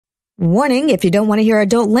Warning, if you don't want to hear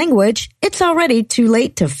adult language, it's already too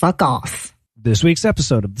late to fuck off. This week's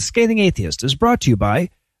episode of The Scathing Atheist is brought to you by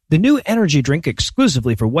the new energy drink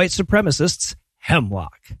exclusively for white supremacists,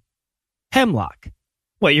 Hemlock. Hemlock.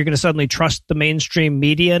 What, you're going to suddenly trust the mainstream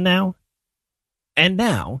media now? And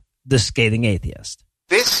now, The Scathing Atheist.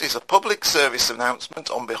 This is a public service announcement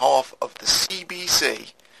on behalf of the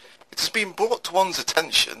CBC. It has been brought to one's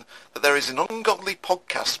attention that there is an ungodly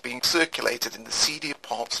podcast being circulated in the seedier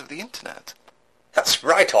parts of the internet. That's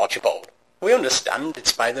right, Archibald. We understand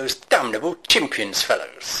it's by those damnable Chimpions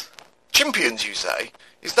fellows. Chimpions, you say?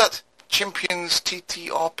 Is that Chimpions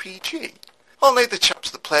TTRPG? Aren't they the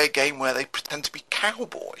chaps that play a game where they pretend to be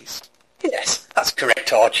cowboys? Yes, that's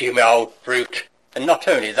correct, Archie, my old brute. And not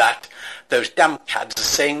only that, those damn cads are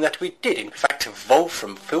saying that we did in fact evolve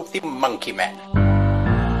from filthy monkey men.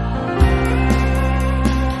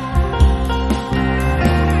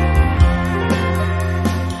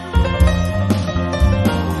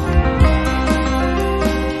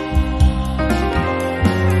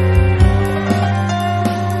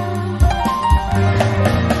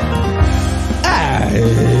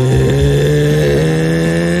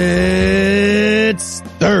 It's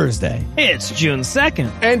Thursday. It's June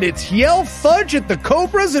 2nd. And it's Yell Fudge at the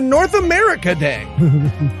Cobras in North America Day.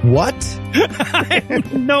 What?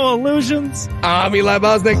 No illusions. I'm Eli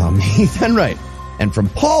Bosnick. I'm Ethan Wright. And from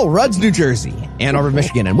Paul Rudd's, New Jersey, Ann Arbor,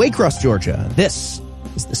 Michigan, and Waycross, Georgia, this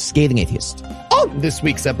is The Scathing Atheist. On this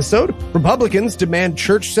week's episode, Republicans demand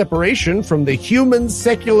church separation from the human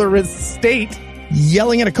secularist state.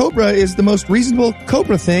 Yelling at a cobra is the most reasonable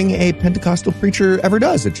cobra thing a Pentecostal preacher ever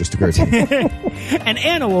does, it just occurred to me. And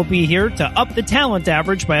Anna will be here to up the talent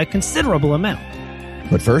average by a considerable amount.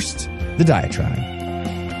 But first, the diatribe.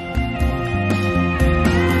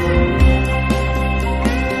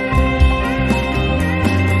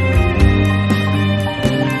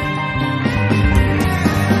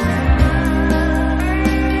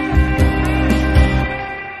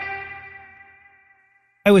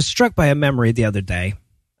 I was struck by a memory the other day.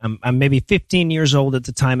 I'm maybe 15 years old at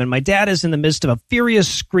the time, and my dad is in the midst of a furious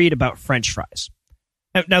screed about French fries.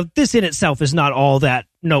 Now, this in itself is not all that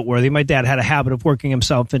noteworthy. My dad had a habit of working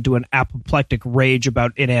himself into an apoplectic rage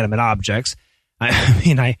about inanimate objects.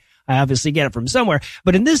 I obviously get it from somewhere.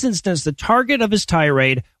 But in this instance, the target of his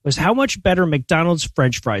tirade was how much better McDonald's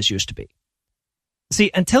French fries used to be.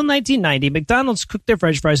 See, until 1990, McDonald's cooked their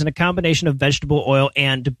French fries in a combination of vegetable oil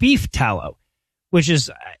and beef tallow, which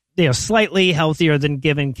is slightly healthier than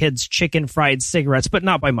giving kids chicken fried cigarettes, but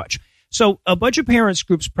not by much. So a bunch of parents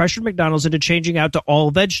groups pressured McDonald's into changing out to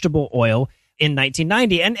all vegetable oil in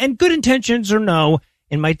 1990. And good intentions or no,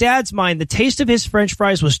 in my dad's mind, the taste of his French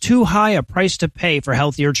fries was too high a price to pay for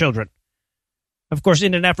healthier children. Of course,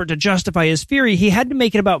 in an effort to justify his fury, he had to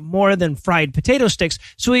make it about more than fried potato sticks,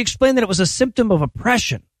 so he explained that it was a symptom of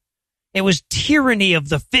oppression. It was tyranny of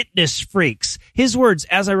the fitness freaks. His words,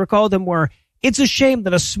 as I recall them, were, "It's a shame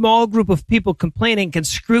that a small group of people complaining can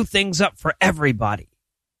screw things up for everybody."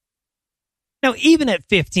 Now, even at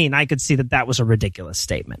 15, I could see that that was a ridiculous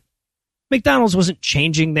statement. McDonald's wasn't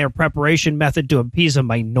changing their preparation method to appease a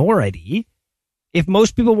minority. If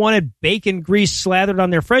most people wanted bacon grease slathered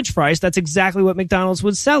on their French fries, that's exactly what McDonald's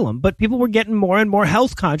would sell them. But people were getting more and more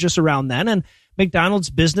health conscious around then, and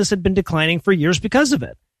McDonald's business had been declining for years because of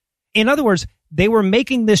it. In other words, they were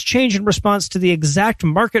making this change in response to the exact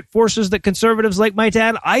market forces that conservatives like my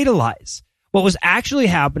dad idolize. What was actually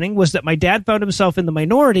happening was that my dad found himself in the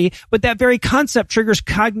minority, but that very concept triggers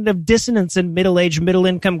cognitive dissonance in middle-aged,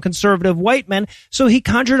 middle-income conservative white men, so he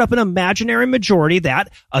conjured up an imaginary majority that,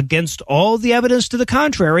 against all the evidence to the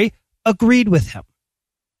contrary, agreed with him.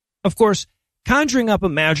 Of course, conjuring up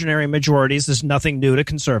imaginary majorities is nothing new to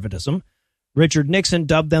conservatism. Richard Nixon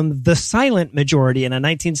dubbed them the silent majority in a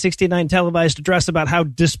 1969 televised address about how,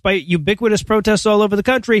 despite ubiquitous protests all over the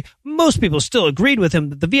country, most people still agreed with him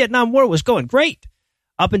that the Vietnam War was going great.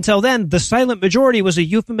 Up until then, the silent majority was a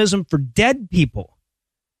euphemism for dead people.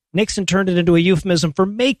 Nixon turned it into a euphemism for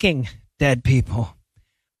making dead people.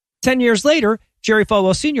 10 years later, Jerry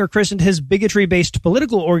Falwell Sr. christened his bigotry-based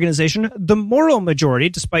political organization the moral majority,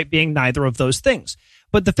 despite being neither of those things.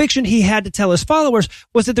 But the fiction he had to tell his followers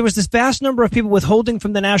was that there was this vast number of people withholding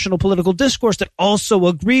from the national political discourse that also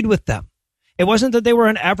agreed with them. It wasn't that they were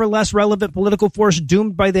an ever less relevant political force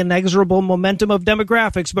doomed by the inexorable momentum of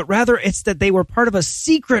demographics, but rather it's that they were part of a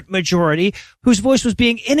secret majority whose voice was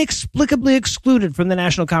being inexplicably excluded from the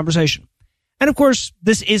national conversation. And of course,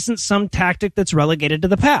 this isn't some tactic that's relegated to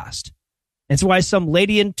the past. It's why some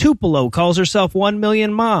lady in Tupelo calls herself 1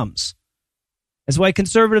 Million Moms. It's why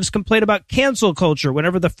conservatives complain about cancel culture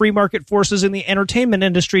whenever the free market forces in the entertainment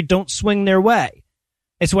industry don't swing their way.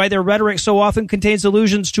 It's why their rhetoric so often contains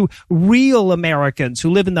allusions to real Americans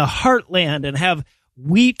who live in the heartland and have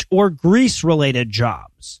wheat or grease-related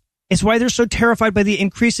jobs. It's why they're so terrified by the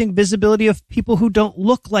increasing visibility of people who don't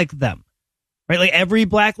look like them. Right? Like every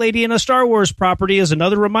black lady in a Star Wars property is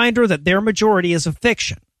another reminder that their majority is a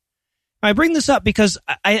fiction. I bring this up because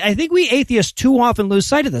I think we atheists too often lose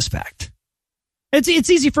sight of this fact. It's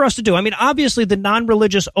easy for us to do. I mean, obviously, the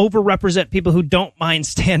non-religious overrepresent people who don't mind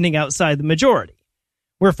standing outside the majority.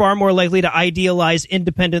 We're far more likely to idealize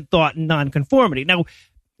independent thought and nonconformity. Now,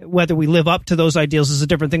 whether we live up to those ideals is a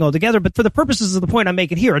different thing altogether, but for the purposes of the point I'm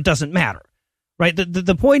making here, it doesn't matter. Right?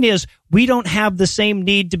 The point is, we don't have the same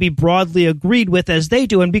need to be broadly agreed with as they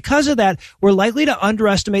do, and because of that, we're likely to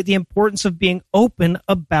underestimate the importance of being open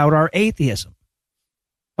about our atheism.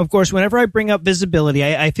 Of course, whenever I bring up visibility,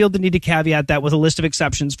 I feel the need to caveat that with a list of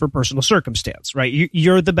exceptions for personal circumstance, right?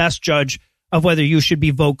 You're the best judge of whether you should be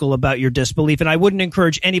vocal about your disbelief, and I wouldn't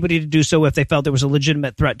encourage anybody to do so if they felt there was a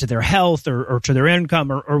legitimate threat to their health or to their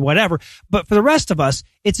income or whatever. But for the rest of us,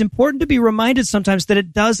 it's important to be reminded sometimes that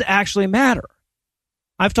it does actually matter.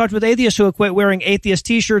 I've talked with atheists who equate wearing atheist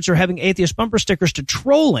t-shirts or having atheist bumper stickers to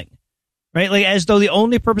trolling, right? Like as though the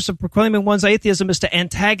only purpose of proclaiming one's atheism is to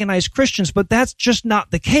antagonize Christians, but that's just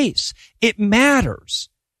not the case. It matters.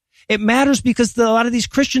 It matters because a lot of these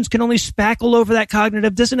Christians can only spackle over that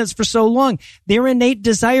cognitive dissonance for so long. Their innate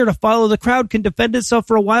desire to follow the crowd can defend itself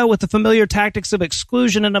for a while with the familiar tactics of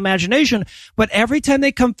exclusion and imagination, but every time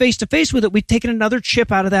they come face to face with it, we've taken another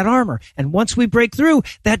chip out of that armor. And once we break through,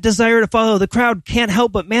 that desire to follow the crowd can't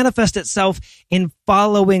help but manifest itself in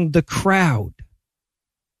following the crowd.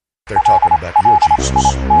 They're talking about your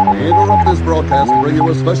Jesus. We interrupt this broadcast and bring you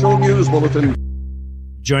a special news bulletin.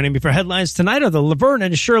 Joining me for headlines tonight are the Laverne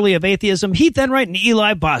and Shirley of atheism, Heath Enright and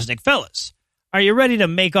Eli Bosnick. Fellas, are you ready to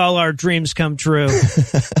make all our dreams come true?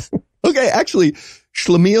 Okay, actually,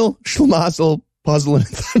 Schlemiel, Schlemazel, Puzzle, and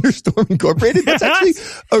Thunderstorm Incorporated. That's actually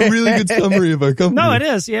a really good summary of our company. No, it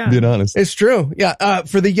is, yeah. Being honest. It's true. Yeah.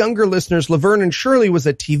 For the younger listeners, Laverne and Shirley was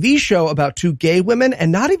a TV show about two gay women,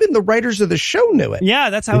 and not even the writers of the show knew it.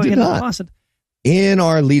 Yeah, that's how it ended up. In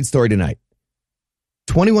our lead story tonight,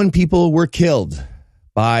 21 people were killed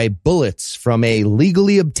by bullets from a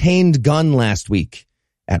legally obtained gun last week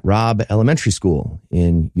at Robb Elementary School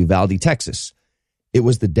in Uvalde, Texas. It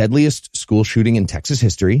was the deadliest school shooting in Texas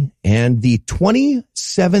history and the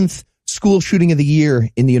 27th school shooting of the year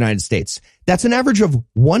in the United States. That's an average of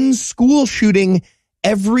one school shooting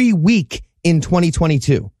every week in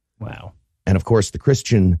 2022. Wow. And of course, the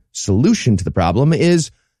Christian solution to the problem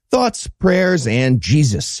is thoughts, prayers, and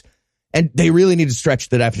Jesus. And they really need to stretch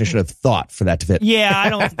the definition of thought for that to fit. Yeah, I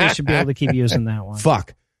don't think they should be able to keep using that one.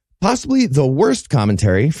 Fuck. Possibly the worst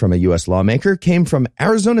commentary from a U.S. lawmaker came from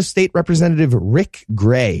Arizona State Representative Rick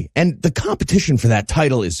Gray. And the competition for that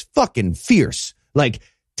title is fucking fierce. Like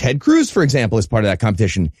Ted Cruz, for example, is part of that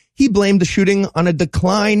competition. He blamed the shooting on a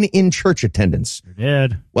decline in church attendance. He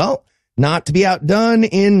did. Well, not to be outdone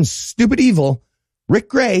in stupid evil, Rick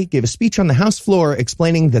Gray gave a speech on the House floor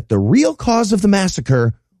explaining that the real cause of the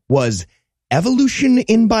massacre was evolution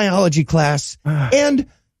in biology class and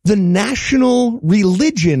the national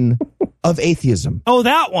religion of atheism. Oh,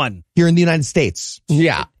 that one. Here in the United States.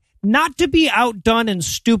 Yeah. Not to be outdone in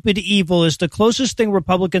stupid evil is the closest thing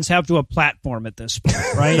Republicans have to a platform at this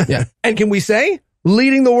point, right? Yeah. And can we say,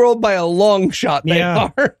 leading the world by a long shot, they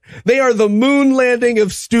are. They are the moon landing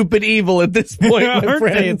of stupid evil at this point, my Aren't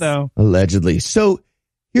friends. they, though? Allegedly. So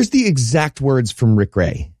here's the exact words from Rick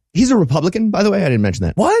Gray. He's a Republican, by the way. I didn't mention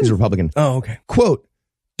that. What? He's a Republican. Oh, okay. Quote,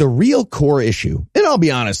 the real core issue, and I'll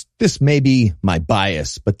be honest, this may be my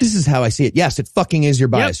bias, but this is how I see it. Yes, it fucking is your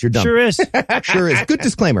bias. Yep, You're dumb. sure is. Sure is. Good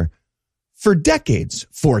disclaimer. For decades,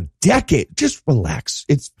 just relax.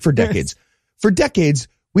 It's for decades. For decades,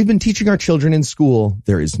 we've been teaching our children in school,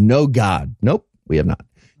 there is no God. Nope, we have not.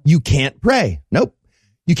 You can't pray. Nope.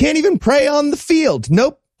 You can't even pray on the field.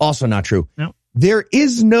 Nope. Also not true. Nope. There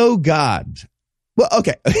is no God. Well,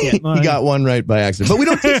 okay. Yeah, You got one right by accident. But we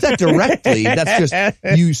don't teach that directly. That's just,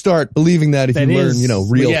 you start believing that if That you learn,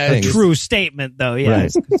 is, real a things. true statement, though. Yeah,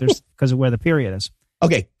 because of where the period is.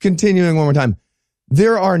 Okay, continuing one more time.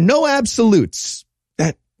 There are no absolutes.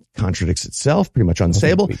 That contradicts itself, pretty much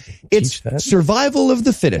unsayable. It's survival of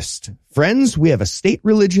the fittest. Friends, we have a state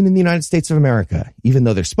religion in the United States of America. Even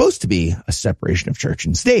though there's supposed to be a separation of church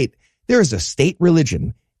and state, there is a state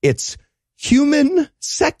religion. It's human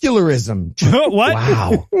secularism. What?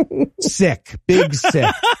 Wow. Sick. Big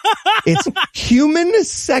sick. It's human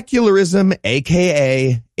secularism,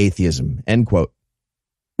 a.k.a. atheism. End quote.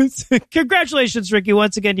 Congratulations, Ricky.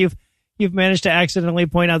 Once again, you've You've managed to accidentally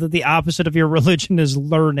point out that the opposite of your religion is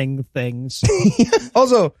learning things.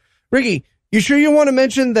 Also, Ricky, you sure you want to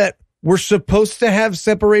mention that we're supposed to have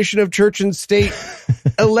separation of church and state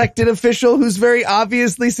elected official who's very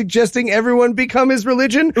obviously suggesting everyone become his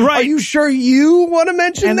religion? Right. Are you sure you want to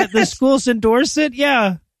mention And that? that the schools endorse it?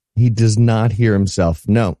 Yeah. He does not hear himself.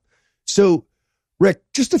 No. So, Rick,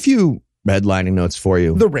 just a few redlining notes for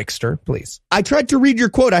you. The Rickster, please. I tried to read your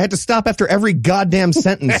quote. I had to stop after every goddamn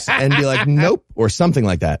sentence and be like, nope, or something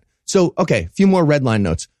like that. So, okay, a few more redline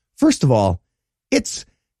notes. First of all, it's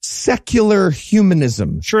secular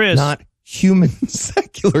humanism. Sure is. Not human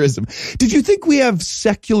secularism. Did you think we have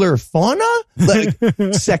secular fauna? Like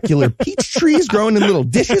secular peach trees growing in little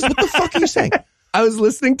dishes? What the fuck are you saying? I was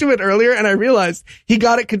listening to it earlier and I realized he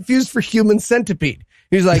got it confused for human centipede.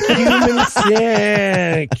 He was like, human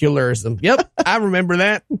secularism. Yep, I remember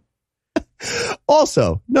that.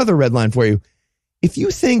 Also, another red line for you. If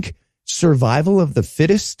you think survival of the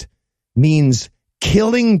fittest means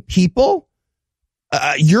killing people,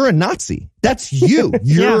 you're a Nazi. That's you.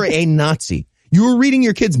 You're a Nazi. You were reading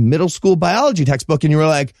your kid's middle school biology textbook and you were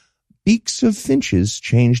like, beaks of finches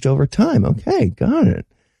changed over time. Okay, got it.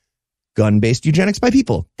 Gun-based eugenics by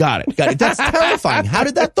people. Got it. Got it. That's terrifying. How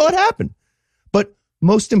did that thought happen? But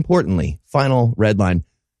most importantly, final red line,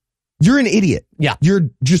 you're an idiot. Yeah. You're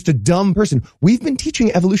just a dumb person. We've been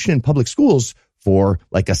teaching evolution in public schools for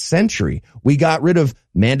like a century. We got rid of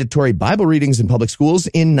mandatory Bible readings in public schools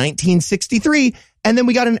in 1963, and then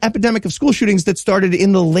we got an epidemic of school shootings that started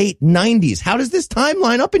in the late 90s. How does this time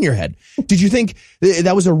line up in your head? Did you think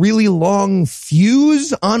that was a really long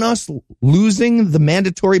fuse on us losing the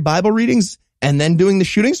mandatory Bible readings and then doing the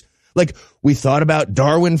shootings? Like, we thought about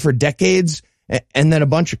Darwin for decades, and then a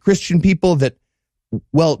bunch of Christian people that,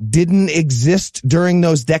 well, didn't exist during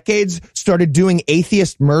those decades started doing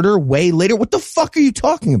atheist murder way later. What the fuck are you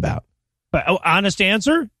talking about? But honest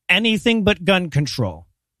answer, anything but gun control.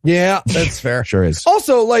 Yeah, that's fair. Sure is.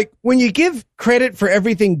 Also, like, when you give credit for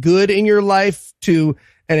everything good in your life to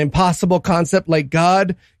an impossible concept like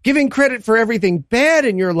God, giving credit for everything bad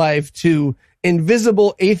in your life to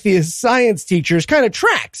invisible atheist science teachers kind of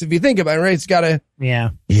tracks, if you think about it, right? It's got to...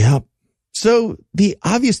 Yeah. Yep. So the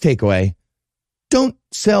obvious takeaway, don't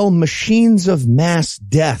sell machines of mass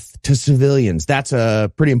death to civilians. That's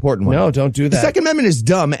a pretty important one. No, don't do that. The Second Amendment is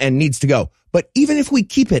dumb and needs to go. But even if we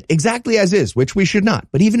keep it exactly as is, which we should not,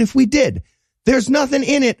 but even if we did, there's nothing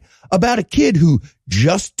in it about a kid who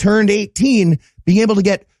just turned 18 being able to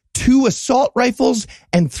get 2 assault rifles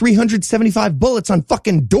and 375 bullets on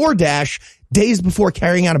fucking DoorDash days before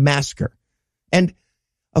carrying out a massacre. And,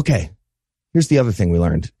 okay, here's the other thing we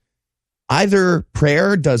learned. Either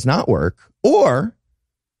prayer does not work, or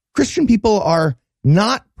Christian people are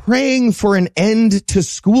not praying for an end to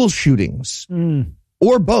school shootings.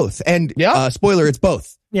 Or both. And spoiler, it's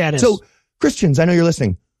both. Yeah, it is. So, Christians, I know you're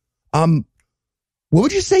listening. What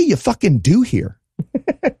would you say you fucking do here?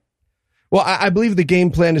 Well, I believe the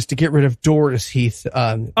game plan is to get rid of doors, Heath.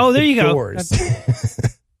 Oh, there you go.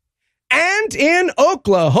 And in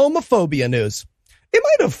Oklahomophobia news, it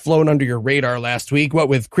might have flown under your radar last week, what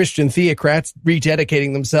with Christian theocrats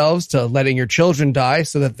rededicating themselves to letting your children die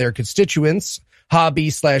so that their constituents'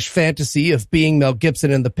 hobby/fantasy of being Mel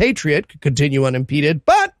Gibson and the Patriot could continue unimpeded.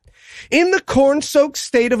 But in the corn-soaked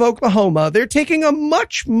state of Oklahoma, they're taking a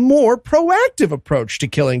much more proactive approach to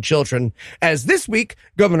killing children, as this week,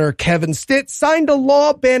 Governor Kevin Stitt signed a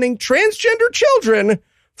law banning transgender children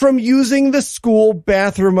from using the school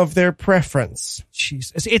bathroom of their preference.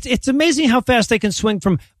 Jesus. It's amazing how fast they can swing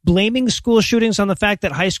from blaming school shootings on the fact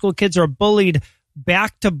that high school kids are bullied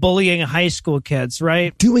back to bullying high school kids,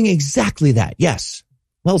 right? Doing exactly that. Yes.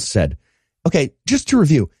 Well said. Okay, just to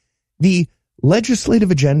review, the legislative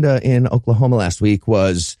agenda in Oklahoma last week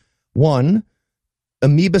was 1,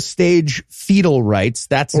 amoeba stage fetal rights.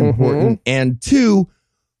 That's important. And 2,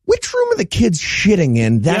 which room are the kids shitting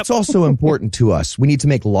in? That's also important to us. We need to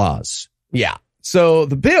make laws. Yeah. So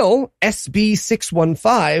the bill, SB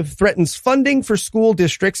 615, threatens funding for school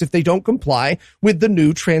districts if they don't comply with the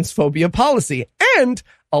new transphobia policy and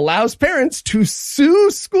allows parents to sue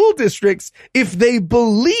school districts if they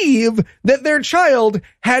believe that their child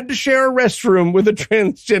had to share a restroom with a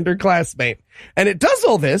transgender classmate. And it does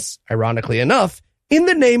all this, ironically enough, in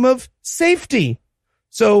the name of safety.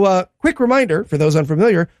 So, quick reminder for those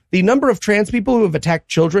unfamiliar, the number of trans people who have attacked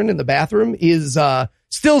children in the bathroom is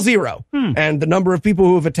still 0. And the number of people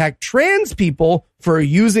who have attacked trans people for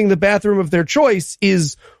using the bathroom of their choice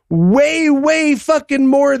is way, way fucking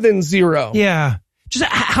more than 0. Yeah. Just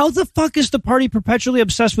how the fuck is the party perpetually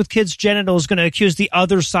obsessed with kids' genitals going to accuse the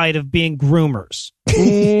other side of being groomers?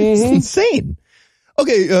 It's insane.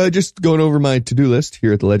 Okay, just going over my to-do list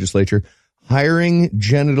here at the legislature. Hiring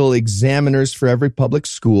genital examiners for every public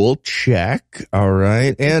school. Check. All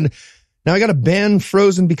right. And now I got to ban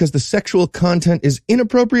Frozen because the sexual content is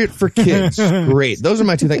inappropriate for kids. Great. Those are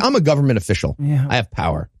my two things. I'm a government official. Yeah. I have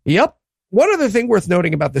power. Yep. One other thing worth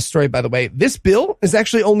noting about this story, by the way, this bill is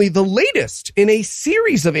actually only the latest in a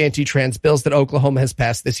series of anti-trans bills that Oklahoma has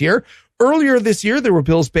passed this year. Earlier this year, there were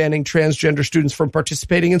bills banning transgender students from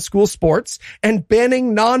participating in school sports and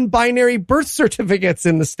banning non-binary birth certificates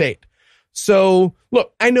in the state. So,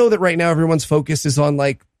 look, I know that right now everyone's focus is on,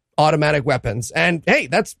 like, automatic weapons. And, hey,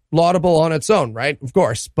 that's laudable on its own, right? Of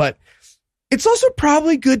course. But it's also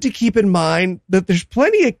probably good to keep in mind that there's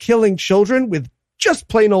plenty of killing children with just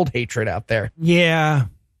plain old hatred out there. Yeah.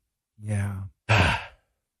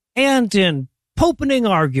 And in Popening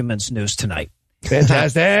Arguments news tonight.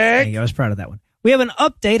 Fantastic. I was proud of that one. We have an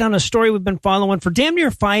update on a story we've been following for damn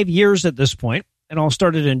near 5 years at this point. It all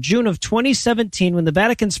started in June of 2017 when the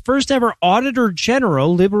Vatican's first ever Auditor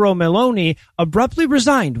General, Libero Meloni, abruptly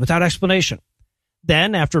resigned without explanation.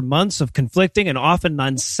 Then, after months of conflicting and often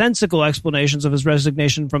nonsensical explanations of his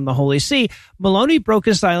resignation from the Holy See, Meloni broke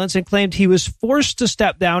his silence and claimed he was forced to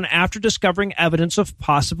step down after discovering evidence of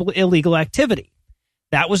possible illegal activity.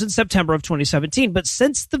 That was in September of 2017, but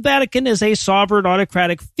since the Vatican is a sovereign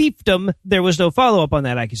autocratic fiefdom, there was no follow-up on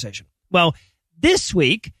that accusation. Well, this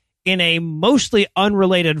week, in a mostly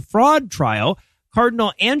unrelated fraud trial,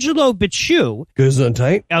 Cardinal Angelo Becciu...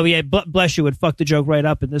 Gesundheit. Oh, yeah, bless you, would fuck the joke right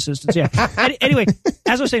up in this instance, yeah. Anyway,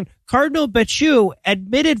 as I was saying, Cardinal Becciu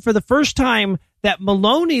admitted for the first time that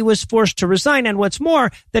Meloni was forced to resign, and what's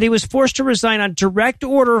more, that he was forced to resign on direct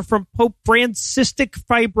order from Pope Francistic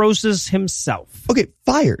Fibrosis himself. Okay,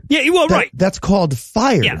 fired. Yeah, well, right. That's called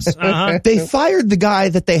fired. Yes. Uh-huh. They fired the guy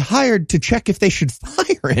that they hired to check if they should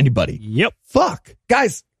fire anybody. Yep. Fuck.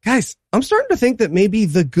 Guys, I'm starting to think that maybe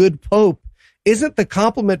the good Pope isn't the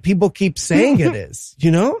compliment people keep saying it is, you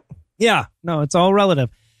know? Yeah, no, it's all relative.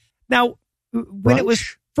 Now, when it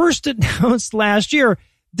was first announced last year,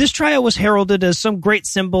 this trial was heralded as some great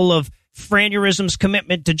symbol of Franurism's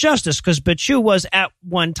commitment to justice, because Becciu was, at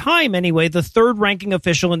one time anyway, the third-ranking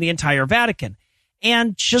official in the entire Vatican.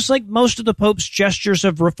 And just like most of the Pope's gestures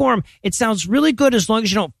of reform, it sounds really good as long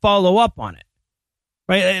as you don't follow up on it.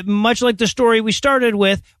 Right? Much like the story we started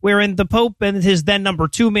with, wherein the Pope and his then number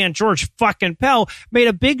 2 man, George fucking Pell, made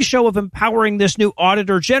a big show of empowering this new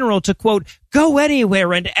Auditor General to, quote, go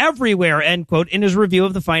anywhere and everywhere, end quote, in his review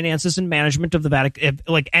of the finances and management of the Vatican,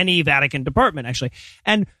 like any Vatican department, actually.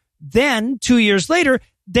 And then 2 years later,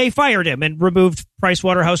 they fired him and removed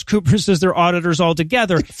PricewaterhouseCoopers as their auditors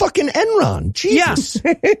altogether. Like fucking Enron. Jesus.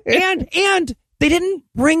 Yes. and they didn't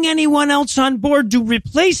bring anyone else on board to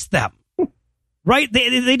replace them. Right?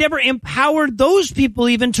 They never empowered those people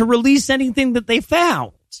even to release anything that they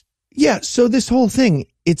found. Yeah, so this whole thing,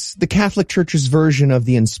 it's the Catholic Church's version of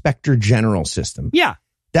the Inspector General system. Yeah.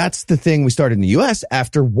 That's the thing we started in the U.S.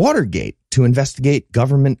 after Watergate to investigate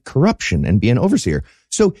government corruption and be an overseer.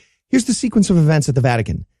 So here's the sequence of events at the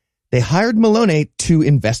Vatican. They hired Meloni to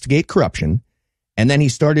investigate corruption, and then he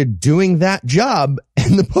started doing that job,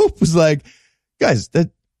 and the Pope was like, guys,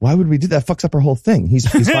 why would we do that? Fucks up our whole thing. He's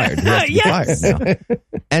fired. He has to be Yes. fired now.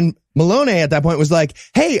 And Meloni at that point was like,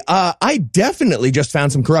 hey, I definitely just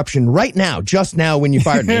found some corruption right now, just now when you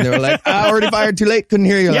fired me. And they were like, already fired, too late, couldn't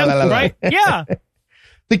hear you. Yep, la, la, la, la. right? Yeah.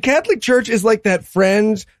 The Catholic Church is like that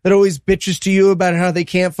friend that always bitches to you about how they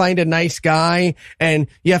can't find a nice guy, and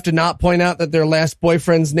you have to not point out that their last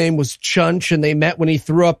boyfriend's name was Chunch and they met when he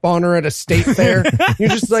threw up on her at a state fair. You're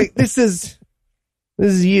just like, this is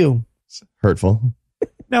you. Hurtful.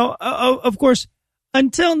 Now, of course,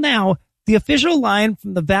 until now, the official line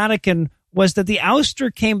from the Vatican was that the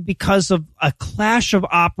ouster came because of a clash of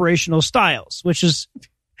operational styles, which is,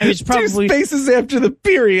 I mean, it's probably 2 spaces after the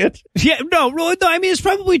period. Yeah, no, I mean, it's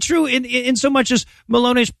probably true in so much as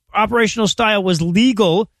Meloni's operational style was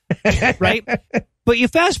legal, right? But you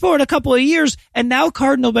fast forward a couple of years, and now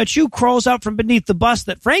Cardinal Becciu crawls out from beneath the bus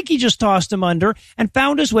that Frankie just tossed him under and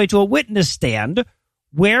found his way to a witness stand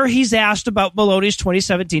where he's asked about Meloni's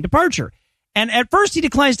 2017 departure. And at first he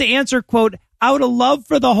declines to answer, quote, out of love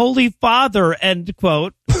for the Holy Father, end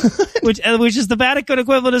quote, which is the Vatican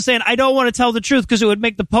equivalent of saying, I don't want to tell the truth because it would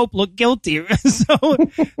make the Pope look guilty. So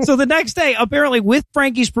the next day, apparently with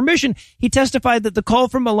Frankie's permission, he testified that the call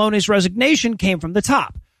for Meloni's resignation came from the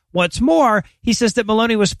top. What's more, he says that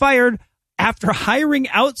Meloni was fired after hiring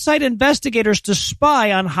outside investigators to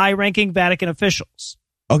spy on high-ranking Vatican officials.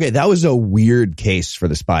 Okay, that was a weird case for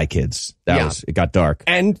the Spy Kids. It got dark.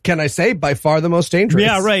 And can I say, by far the most dangerous.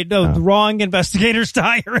 Yeah, right. No, the wrong investigators to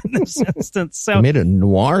hire in this instance. So They made a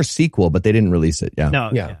noir sequel, but they didn't release it. Yeah.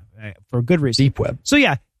 no, yeah, for good reason. Deep web. So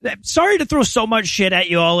yeah, sorry to throw so much shit at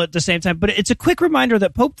you all at the same time, but it's a quick reminder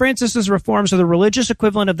that Pope Francis's reforms are the religious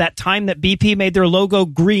equivalent of that time that BP made their logo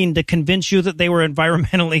green to convince you that they were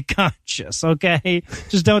environmentally conscious. Okay,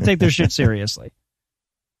 just don't take their shit seriously.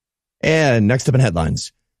 And next up in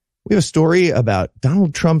headlines, we have a story about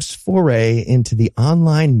Donald Trump's foray into the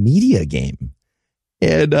online media game.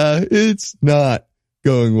 And it's not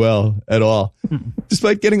going well at all.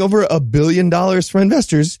 Despite getting over $1 billion from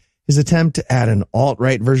investors, his attempt to add an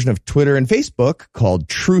alt-right version of Twitter and Facebook called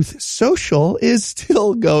Truth Social is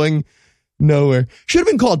still going nowhere. Should have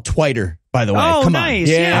been called Twiter, by the way. Oh, Come nice.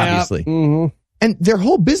 on. Yeah. Obviously. Mm-hmm. And their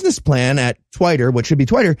whole business plan at Twiter, what should be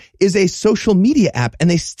Twiter, is a social media app, and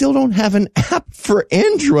they still don't have an app for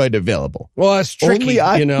Android available. Well, it's tricky,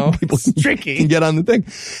 People It's tricky. can get on the thing.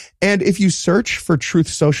 And if you search for Truth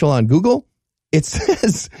Social on Google, it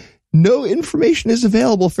says no information is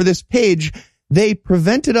available for this page. They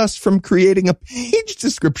prevented us from creating a page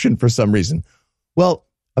description for some reason. Well,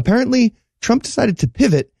 apparently Trump decided to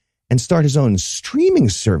pivot and start his own streaming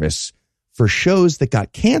service for shows that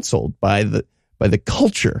got canceled by the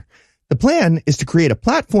culture. The plan is to create a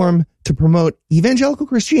platform to promote evangelical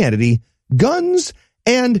Christianity, guns,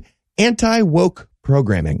 and anti-woke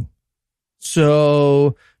programming.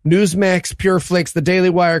 So Newsmax, Pureflix, The Daily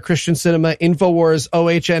Wire, Christian Cinema, InfoWars,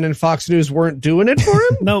 OHN, and Fox News weren't doing it for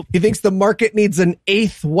him? Nope. He thinks the market needs an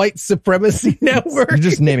 8th white supremacy network. You're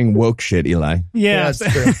just naming woke shit, Eli. Yeah. That's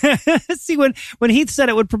true. See, when Heath said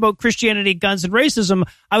it would promote Christianity, guns, and racism,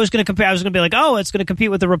 I was going to compare. I was going to be like, oh, it's going to compete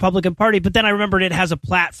with the Republican Party. But then I remembered it has a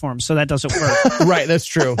platform, so that doesn't work. Right, that's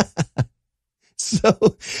true.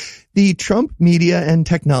 So the Trump Media and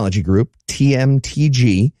Technology Group,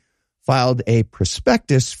 TMTG, filed a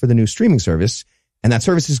prospectus for the new streaming service, and that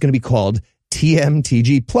service is going to be called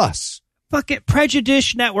TMTG Plus. Fuck it.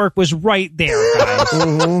 Prejudice Network was right there,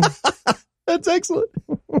 guys. That's excellent.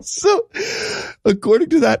 So, according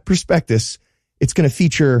to that prospectus, it's going to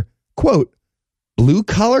feature, quote,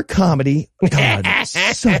 blue-collar comedy. God,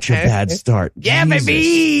 such a bad start. Yeah, Jesus.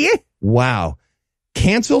 baby. Wow.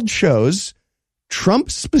 Canceled shows,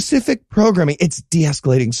 Trump-specific programming. It's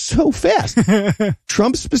de-escalating so fast.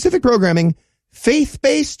 Trump-specific programming,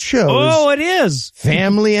 faith-based shows. Oh, it is.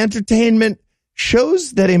 Family entertainment,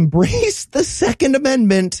 shows that embrace the Second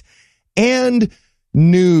Amendment, and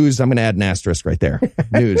news. I'm going to add an asterisk right there.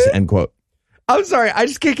 News, end quote. I'm sorry. I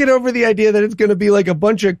just can't get over the idea that it's going to be like a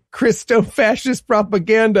bunch of Christo-fascist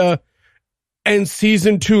propaganda and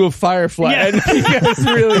season 2 of Firefly. Yeah. And you guys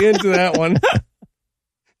really into that one.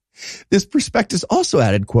 This prospectus also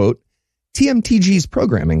added, quote, TMTG's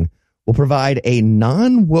programming will provide a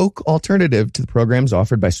non-woke alternative to the programs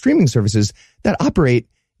offered by streaming services that operate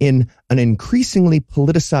in an increasingly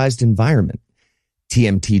politicized environment.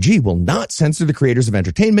 TMTG will not censor the creators of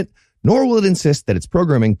entertainment, nor will it insist that its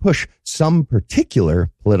programming push some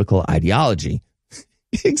particular political ideology.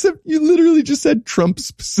 Except you literally just said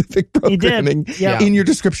Trump-specific programming in your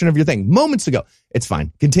description of your thing moments ago. It's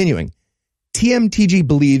fine. Continuing. TMTG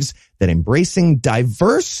believes that embracing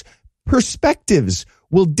diverse perspectives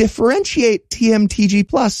will differentiate TMTG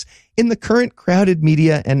Plus in the current crowded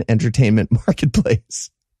media and entertainment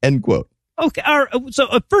marketplace. End quote. Okay.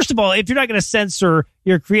 So first of all, if you're not going to censor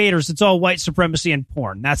your creators, it's all white supremacy and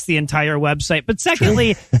porn. That's the entire website. But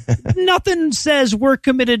secondly, nothing says we're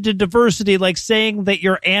committed to diversity like saying that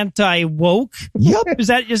you're anti-woke. Yep. Is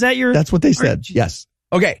that your... That's what they said. Yes.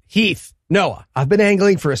 Okay, Heath, Noah, I've been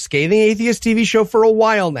angling for a Scathing Atheist TV show for a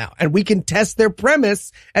while now, and we can test their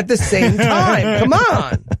premise at the same time. Come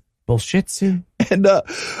on. Bullshit, Sue. And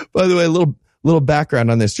by the way, a little background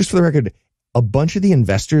on this, just for the record. A bunch of the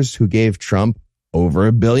investors who gave Trump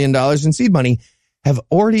over $1 billion in seed money have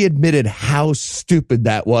already admitted how stupid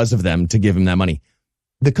that was of them to give him that money.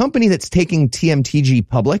 The company that's taking TMTG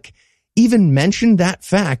public even mentioned that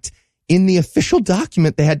fact in the official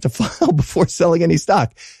document they had to file before selling any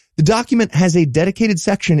stock. The document has a dedicated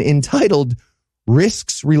section entitled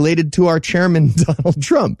Risks Related to Our Chairman, Donald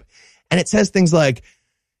Trump. And it says things like,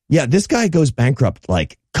 yeah, this guy goes bankrupt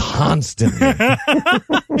like constantly.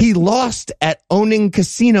 He lost at owning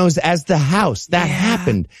casinos as the house. That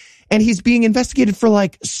happened. And he's being investigated for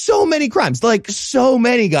like so many crimes. Like so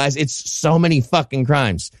many, guys. It's so many fucking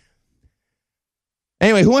crimes.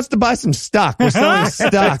 Anyway, who wants to buy some stock? We're selling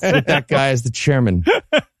stock with that guy as the chairman.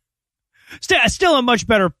 Still a much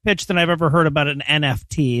better pitch than I've ever heard about an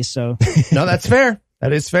NFT. So no, that's fair.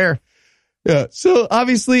 That is fair. Yeah. So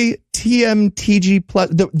obviously TMTG plus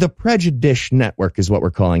the Prejudice Network is what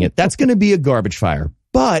we're calling it. That's going to be a garbage fire,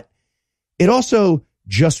 but it also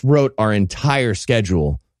just wrote our entire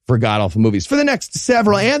schedule for God Awful Movies for the next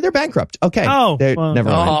several, and they're bankrupt. Okay. Oh, never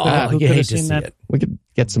mind. You hate to see it. We could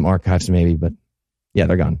get some archives maybe, but yeah,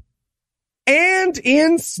 they're gone. And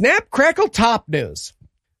in Snap Crackle Top News,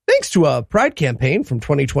 thanks to a Pride campaign from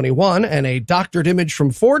 2021 and a doctored image from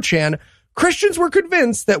 4chan, Christians were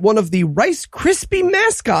convinced that one of the Rice Krispie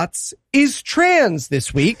mascots is trans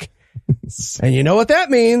this week. And you know what that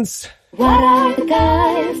means. What are the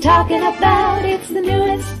guys talking about? It's the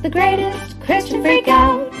newest, the greatest Christian freak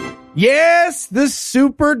out. Yes, the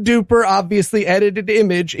super duper obviously edited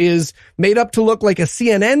image is made up to look like a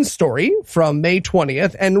CNN story from May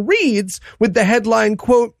 20th and reads with the headline,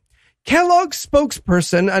 quote, Kellogg's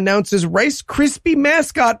spokesperson announces Rice Krispie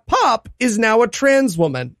mascot Pop is now a trans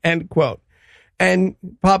woman, end quote. And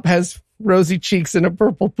Pop has rosy cheeks and a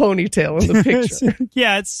purple ponytail in the picture.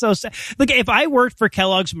 Yeah, it's so sad. Look, if I worked for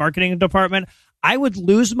Kellogg's marketing department, I would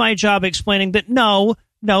lose my job explaining that no,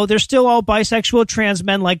 they're still all bisexual trans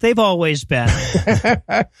men like they've always been.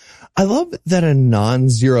 I love that a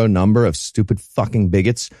non-zero number of stupid fucking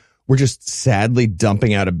bigots were just sadly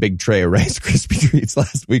dumping out a big tray of Rice Krispie treats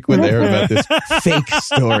last week when they heard about this fake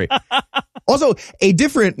story. Also, a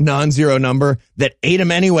different non-zero number that ate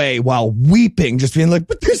them anyway while weeping, just being like,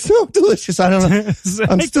 but they're so delicious. I don't know.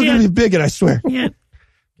 I'm still going to be bigot, I swear. Yeah,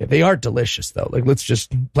 they are delicious, though. Like, let's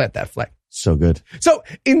just plant that flag. So good. So,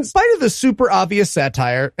 in spite of the super obvious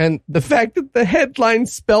satire and the fact that the headline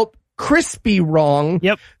spelt crispy wrong,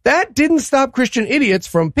 that didn't stop Christian idiots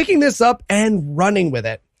from picking this up and running with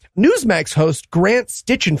it. Newsmax host Grant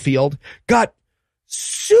Stichenfield got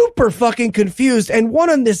super fucking confused and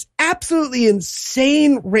went on this absolutely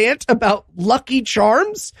insane rant about Lucky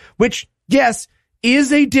Charms, which, yes,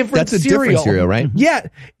 is a different cereal. That's a cereal. different cereal, right? Yeah.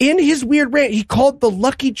 In his weird rant, he called the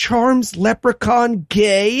Lucky Charms leprechaun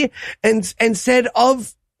gay and said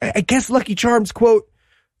of, I guess, Lucky Charms, quote,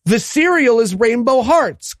 the cereal is rainbow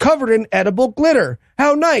hearts covered in edible glitter.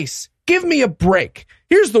 How nice. Give me a break.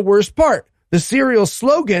 Here's the worst part. The cereal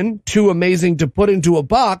slogan, too amazing to put into a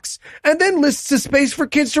box, and then lists a space for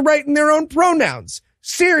kids to write in their own pronouns.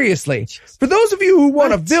 Seriously. For those of you who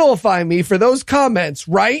want to vilify me for those comments,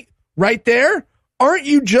 right there, aren't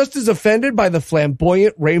you just as offended by the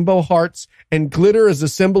flamboyant rainbow hearts and glitter as a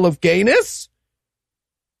symbol of gayness?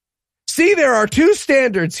 See, there are two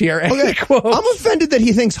standards here. Okay. I'm offended that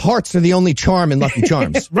he thinks hearts are the only charm in Lucky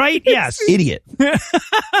Charms. Right? Yes. Idiot.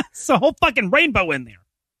 It's a whole fucking rainbow in there.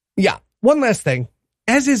 Yeah. One last thing.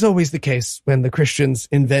 As is always the case when the Christians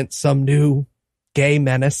invent some new gay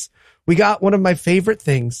menace, we got one of my favorite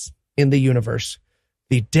things in the universe.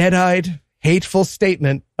 The dead-eyed, hateful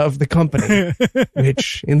statement of the company,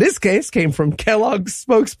 which in this case came from Kellogg's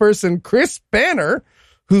spokesperson Chris Banner,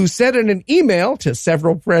 who said in an email to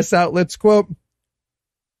several press outlets, quote,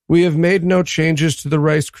 we have made no changes to the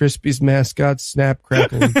Rice Krispies mascot, Snap,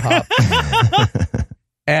 Crackle, and Pop.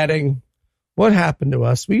 Adding, what happened to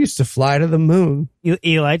us? We used to fly to the moon.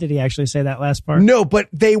 Eli, did he actually say that last part? No, but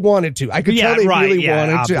they wanted to. I could tell they really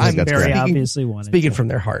wanted to. I'm very obviously wanted speaking from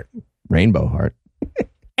their heart. Rainbow heart.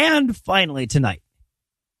 And finally tonight,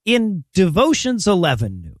 in Devotions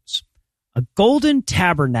 11 news, a golden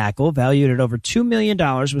tabernacle valued at over $2 million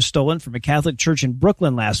was stolen from a Catholic church in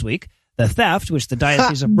Brooklyn last week. The theft, which the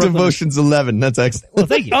Diocese of Brooklyn... Devotions 11. That's excellent. Well,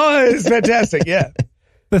 thank you. Oh, it's fantastic. Yeah.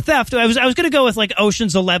 The theft. I was going to go with like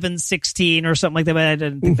Ocean's 11, 16 or something like that, but I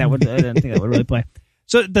didn't think that would really play.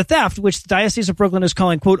 So the theft, which the Diocese of Brooklyn is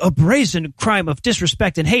calling, quote, a brazen crime of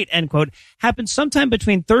disrespect and hate, end quote, happened sometime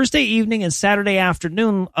between Thursday evening and Saturday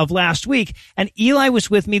afternoon of last week. And Eli was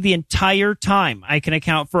with me the entire time. I can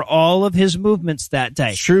account for all of his movements that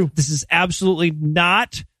day. It's true. This is absolutely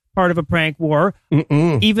not part of a prank war,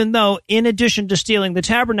 even though in addition to stealing the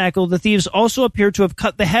tabernacle, the thieves also appear to have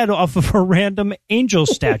cut the head off of a random angel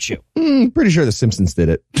statue. Pretty sure the Simpsons did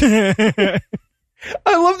it.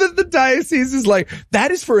 I love that the diocese is like,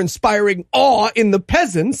 that is for inspiring awe in the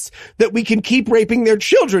peasants that we can keep raping their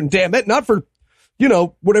children, damn it. Not for,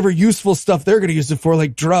 whatever useful stuff they're going to use it for,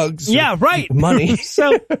 like drugs. Yeah, right. Money.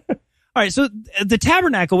 All right, so the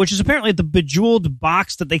tabernacle, which is apparently the bejeweled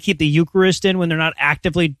box that they keep the Eucharist in when they're not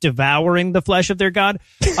actively devouring the flesh of their God,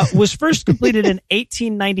 was first completed in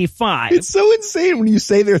 1895. It's so insane when you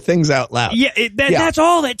say their things out loud. Yeah, that's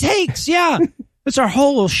all it takes. Yeah, that's our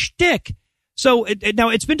whole shtick. So now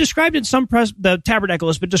it's been described in some press. The tabernacle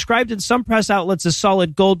has been described in some press outlets as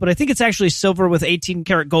solid gold, but I think it's actually silver with 18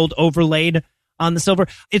 karat gold overlaid on the silver.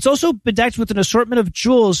 It's also bedecked with an assortment of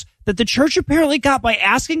jewels that the church apparently got by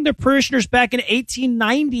asking their parishioners back in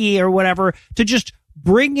 1890 or whatever to just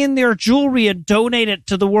bring in their jewelry and donate it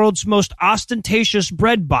to the world's most ostentatious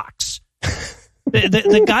bread box.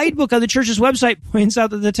 The guidebook on the church's website points out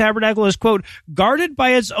that the tabernacle is, quote, guarded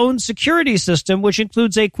by its own security system, which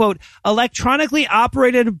includes a, quote, electronically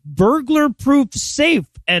operated burglar-proof safe,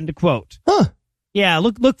 end quote. Huh. Yeah,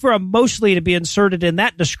 look for a mostly to be inserted in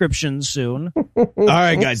that description soon. All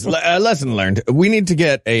right, guys, lesson learned. We need to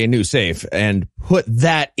get a new safe and put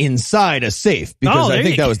that inside a safe because I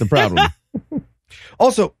think that was the problem.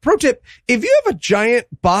 Also, pro tip, if you have a giant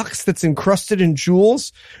box that's encrusted in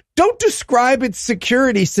jewels, don't describe its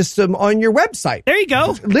security system on your website. There you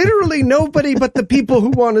go. Literally nobody but the people who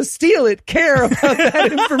want to steal it care about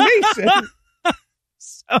that information.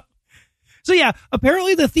 So yeah,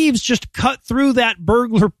 apparently the thieves just cut through that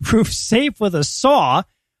burglar-proof safe with a saw.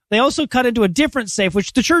 They also cut into a different safe,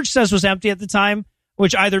 which the church says was empty at the time,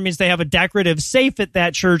 which either means they have a decorative safe at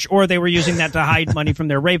that church or they were using that to hide money from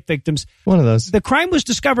their rape victims. One of those. The crime was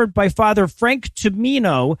discovered by Father Frank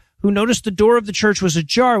Tumino, who noticed the door of the church was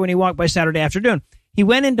ajar when he walked by Saturday afternoon. He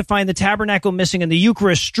went in to find the tabernacle missing and the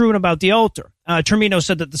Eucharist strewn about the altar. Tumino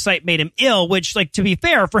said that the sight made him ill, which, like, to be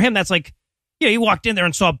fair, for him, that's like, you know, he walked in there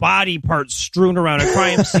and saw body parts strewn around a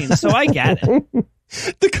crime scene, so I get it.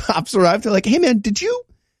 The cops arrived. They're like, hey, man, did you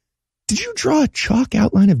draw a chalk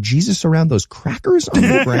outline of Jesus around those crackers on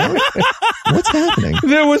the ground? What's happening?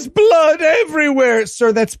 There was blood everywhere.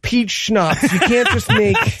 Sir, that's peach schnapps. You can't just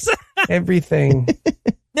make everything.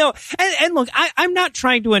 No, and look, I'm not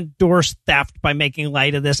trying to endorse theft by making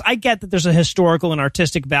light of this. I get that there's a historical and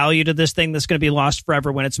artistic value to this thing that's going to be lost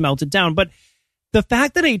forever when it's melted down, but the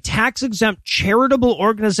fact that a tax-exempt charitable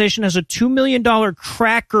organization has a $2 million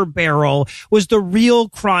Cracker Barrel was the real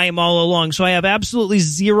crime all along, so I have absolutely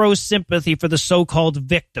zero sympathy for the so-called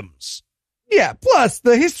victims. Yeah, plus,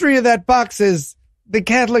 the history of that box is the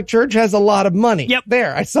Catholic Church has a lot of money. Yep.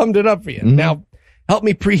 There, I summed it up for you. Mm-hmm. Now, help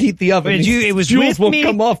me preheat the oven. It was jewels with won't me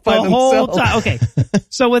come off by the whole themselves. time. Okay,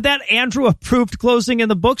 so with that Andrew-approved closing in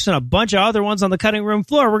the books and a bunch of other ones on the cutting room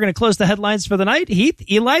floor, we're going to close the headlines for the night. Heath,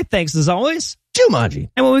 Eli, thanks as always. Jumanji.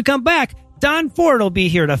 And when we come back, Don Ford will be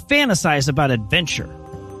here to fantasize about adventure.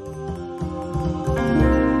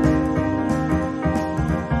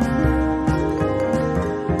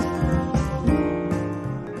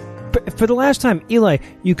 For the last time, Eli,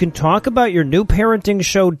 you can talk about your new parenting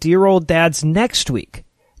show, Dear Old Dads, next week.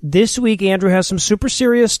 This week, Andrew has some super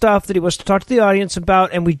serious stuff that he wants to talk to the audience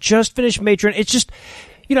about, and we just finished Matron. It's just,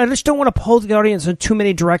 you know, I just don't want to pull the audience in too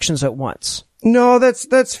many directions at once. No,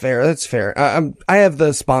 that's fair. That's fair. I have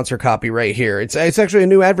the sponsor copy right here. It's actually a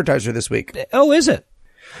new advertiser this week. Oh, is it?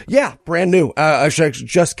 Yeah, brand new.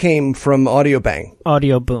 Just came from Audio Bang.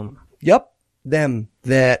 Audio Boom. Yep. Them.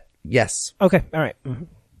 That. Yes. Okay. All right. Mm-hmm.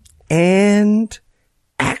 And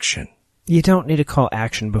action. You don't need to call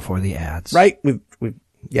action before the ads. Right?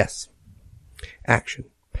 Yes. Action.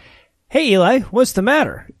 Hey, Eli, what's the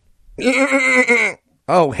matter?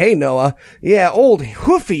 Oh, hey, Noah. Yeah, old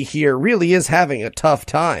Hoofy here really is having a tough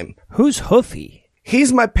time. Who's Hoofy?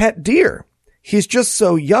 He's my pet deer. He's just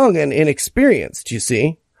so young and inexperienced, you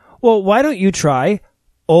see. Well, why don't you try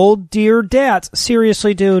Old Dear Dads?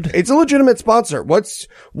 Seriously, dude. It's a legitimate sponsor.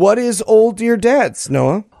 What is Old Dear Dads,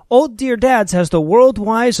 Noah? Old Dear Dads has the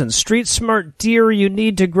world-wise and street-smart deer you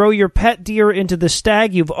need to grow your pet deer into the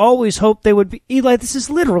stag you've always hoped they would be. Eli, this is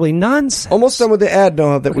literally nonsense. Almost done with the ad,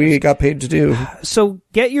 Noah, that we got paid to do. So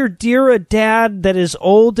get your deer a dad that is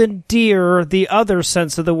old and dear, the other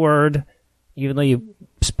sense of the word, even though you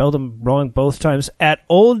spelled them wrong both times, at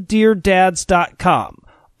olddeardads.com.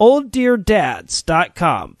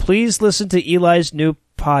 olddeardads.com. Please listen to Eli's new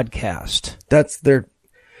podcast. That's their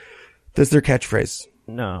catchphrase.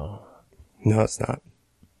 No, it's not.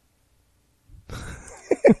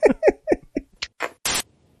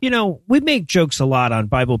 You know, we make jokes a lot on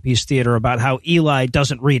Bible Peace Theater about how Eli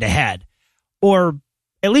doesn't read ahead. Or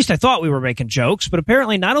at least I thought we were making jokes, but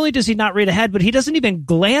apparently not only does he not read ahead, but he doesn't even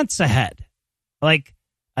glance ahead. Like,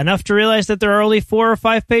 enough to realize that there are only 4 or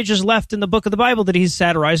 5 pages left in the book of the Bible that he's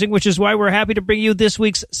satirizing, which is why we're happy to bring you this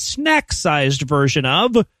week's snack-sized version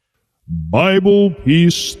of Bible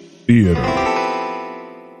Peace Theater.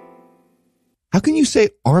 How can you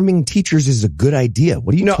say arming teachers is a good idea?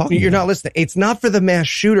 What are you talking about? You're not listening. It's not for the mass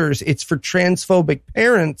shooters. It's for transphobic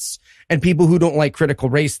parents and people who don't like critical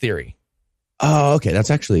race theory. Oh, okay. That's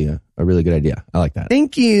actually a really good idea. I like that.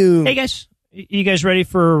 Thank you. Hey, guys. You guys ready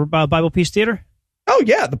for Bible Peace Theater? Oh,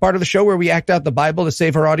 yeah. The part of the show where we act out the Bible to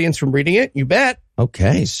save our audience from reading it. You bet.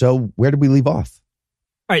 Okay. So where did we leave off?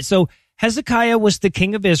 All right. So Hezekiah was the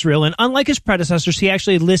king of Israel, and unlike his predecessors, he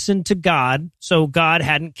actually listened to God, so God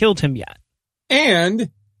hadn't killed him yet.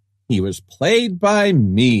 And he was played by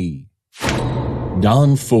me,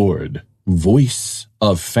 Don Ford, voice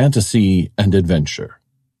of fantasy and adventure.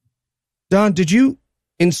 Don, did you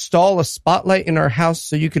install a spotlight in our house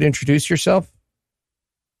so you could introduce yourself?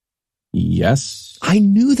 Yes. I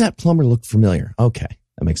knew that plumber looked familiar. Okay,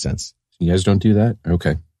 that makes sense. You guys don't do that?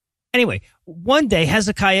 Okay. Anyway, one day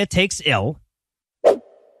Hezekiah takes ill.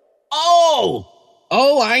 Oh,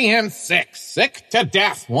 I am sick to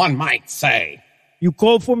death, one might say. You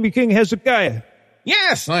called for me, King Hezekiah.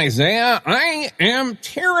 Yes, Isaiah, I am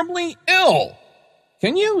terribly ill.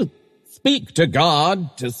 Can you speak to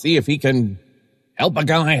God to see if he can help a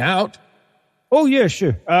guy out? Oh, yeah,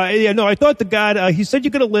 sure. I thought the God, he said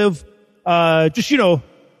you're going to live,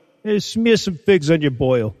 smear some figs on your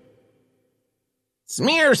boil.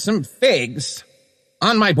 Smear some figs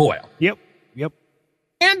on my boil? Yep.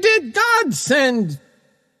 And did God send,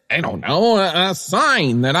 I don't know, a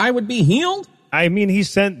sign that I would be healed? I mean, he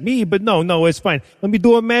sent me, but no, it's fine. Let me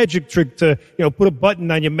do a magic trick to, put a button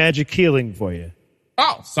on your magic healing for you.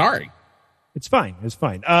 Oh, sorry. It's fine.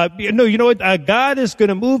 You know what? God is going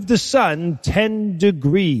to move the sun 10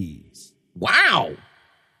 degrees. Wow.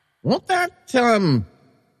 Won't that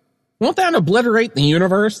obliterate the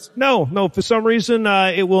universe? No, for some reason,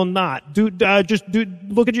 it will not.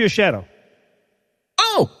 Look at your shadow.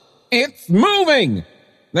 Oh, it's moving.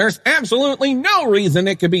 There's absolutely no reason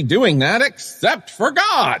it could be doing that except for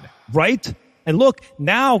God. Right? And look,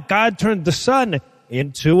 now God turned the sun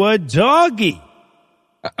into a doggy.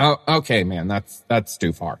 Okay, man, that's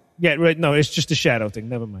too far. Yeah, right. No, it's just a shadow thing.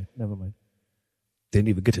 Never mind. Didn't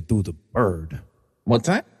even get to do the bird. What's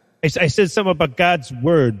that? I said something about God's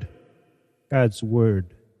word. God's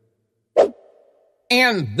word.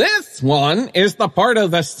 And this one is the part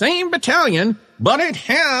of the same battalion, but it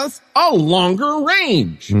has a longer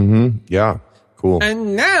range. Mm-hmm. Yeah. Cool.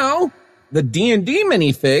 And now the D&D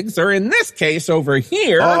minifigs are in this case over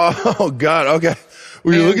here. Oh God. Okay.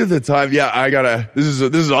 When you look at the time, yeah, this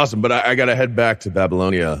is awesome, but I gotta head back to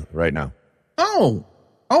Babylonia right now.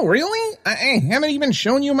 Oh, really? I haven't even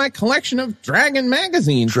shown you my collection of Dragon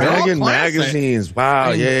magazines. Dragon magazines.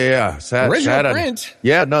 Wow. Yeah. Original print.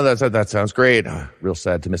 Yeah, no, that sounds great. Real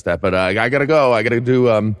sad to miss that, but I gotta go. I gotta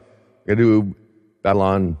do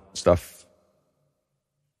Babylon stuff.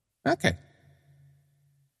 Okay.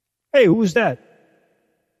 Hey, who was that?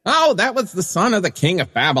 Oh, that was the son of the king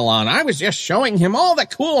of Babylon. I was just showing him all the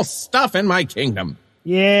cool stuff in my kingdom.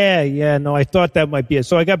 Yeah, no, I thought that might be it.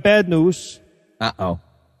 So I got bad news. Uh-oh.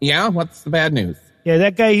 Yeah, what's the bad news? Yeah,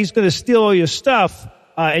 that guy, he's going to steal all your stuff,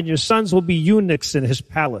 and your sons will be eunuchs in his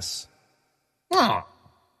palace. Oh,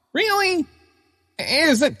 really?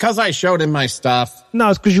 Is it because I showed him my stuff? No,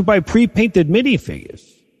 it's because you buy pre-painted minifigures.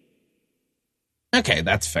 Okay,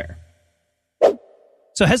 that's fair.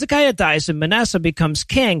 So Hezekiah dies and Manasseh becomes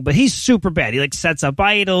king, but he's super bad. He sets up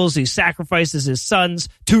idols. He sacrifices his sons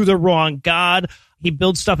to the wrong god. He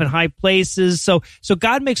builds stuff in high places. So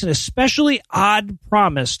God makes an especially odd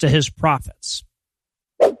promise to his prophets.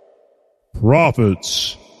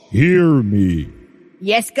 Prophets, hear me.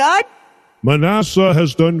 Yes, God? Manasseh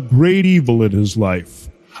has done great evil in his life.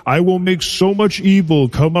 I will make so much evil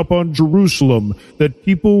come upon Jerusalem that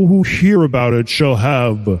people who hear about it shall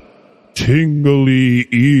have tingly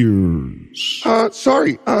ears.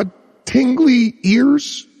 Tingly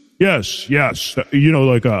ears? Yes.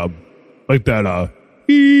 Like that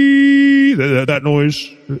noise.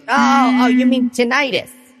 Oh, you mean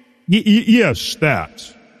tinnitus? Yes,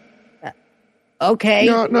 that. Okay.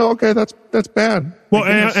 No, okay, that's bad. Well,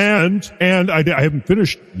 and I haven't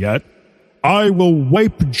finished yet. I will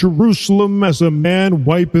wipe Jerusalem as a man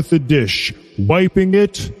wipeth a dish, wiping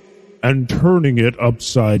it and turning it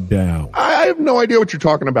upside down. I have no idea what you're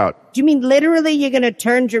talking about. Do you mean literally you're going to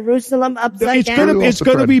turn Jerusalem upside down? It's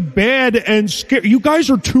going to be bad and scary. You guys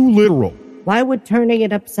are too literal. Why would turning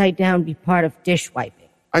it upside down be part of dish wiping?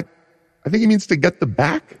 I think he means to get the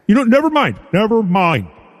back. Never mind.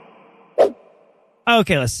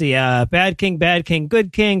 Okay, let's see. Bad king,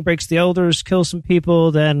 good king, breaks the elders, kills some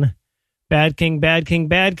people, then bad king,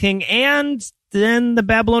 and then the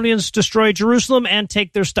Babylonians destroy Jerusalem and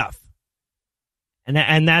take their stuff.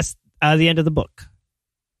 And that's the end of the book.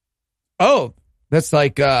 Oh, that's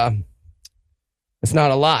it's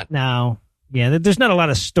not a lot. No. Yeah, there's not a lot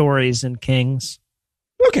of stories in Kings.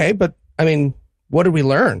 Okay, but, what did we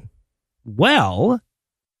learn? Well...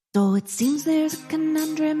 So it seems there's a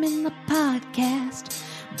conundrum in the podcast.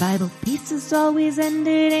 Bible pieces always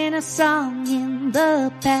ended in a song in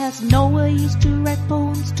the past. Noah used to write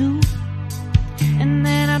poems too, and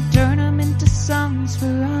then I'd turn them songs for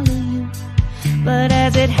all of you. But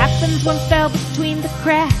as it happens, one fell between the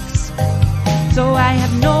cracks, so I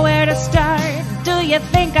have nowhere to start. Do you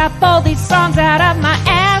think I pulled these songs out of my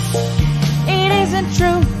ass? It isn't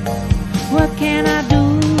true. What can I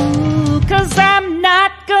do? 'Cause I'm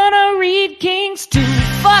not gonna read Kings 2.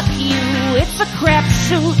 Fuck you, it's a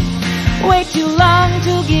crapshoot. Way too long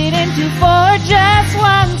to get into for just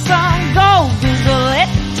one song. Go Google it,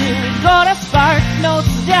 go to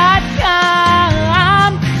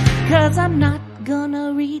sparknotes.com. 'Cause I'm not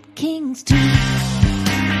gonna read Kings 2.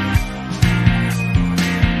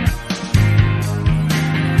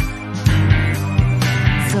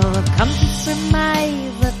 So I've come to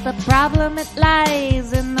surmise that the problem it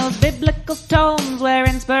lies in those biblical tones where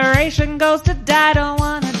inspiration goes to die. Don't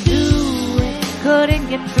wanna do it, couldn't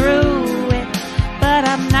get through it, but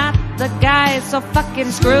I'm not the guy, so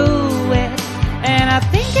fucking screw it. And I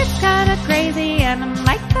think it's kinda crazy, and I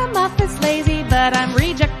might come off as lazy, but I'm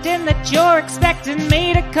rejecting that you're expecting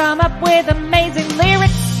me to come up with amazing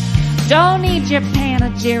lyrics. Don't need your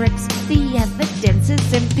panegyrics, the evidence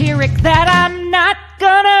is empiric that I'm not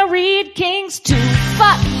gonna read Kings 2.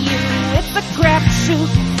 Fuck you, it's a crapshoot.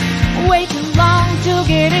 Way too long to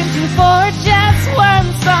get into for just one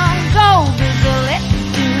song. Go Google it,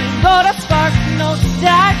 go to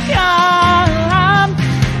sparknotes.com.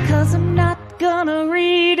 'Cause I'm not gonna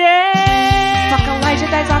read it. Fuck Elijah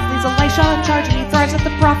dies off, leaves Elisha in charge, and he thrives at the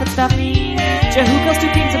prophet stuff. Jehu kills 2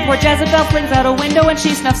 kings, and poor Jezebel flings out a window and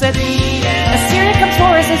she snuffs it. Assyria comes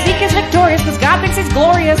for us, Ezekiel is victorious, 'cause God thinks he's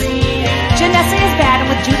glorious. Genesi is bad, and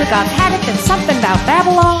with Judah God's had it, then something about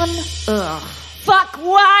Babylon. Ugh. Fuck,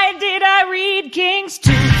 why did I read Kings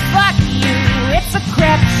 2? Fuck you, it's a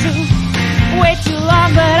crapshoot. Way too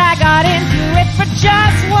long, but I got into it for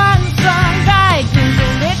just one song. I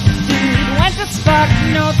Googled it, dude, went to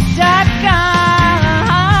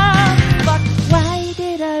sparknotes.com. Fuck, why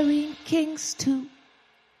did I read Kings 2?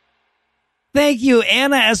 Thank you,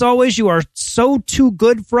 Anna. As always, you are so too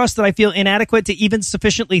good for us that I feel inadequate to even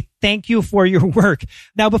sufficiently thank you for your work.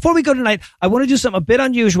 Now, before we go tonight, I want to do something a bit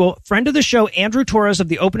unusual. Friend of the show, Andrew Torres of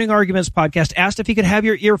the Opening Arguments podcast, asked if he could have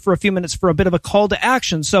your ear for a few minutes for a bit of a call to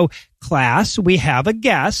action. So, class, we have a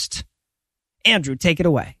guest. Andrew, take it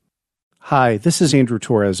away. Hi, this is Andrew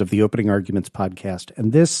Torres of the Opening Arguments podcast,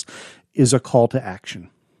 and this is a call to action.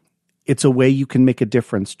 It's a way you can make a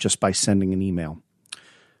difference just by sending an email.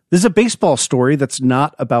 This is a baseball story that's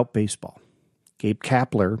not about baseball. Gabe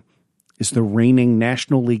Kapler is the reigning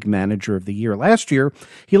National League Manager of the Year. Last year,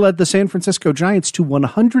 he led the San Francisco Giants to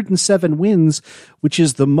 107 wins, which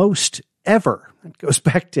is the most ever. It goes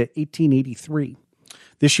back to 1883.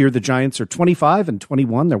 This year, the Giants are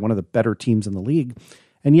 25-21. They're one of the better teams in the league.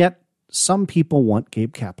 And yet, some people want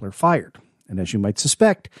Gabe Kapler fired. And as you might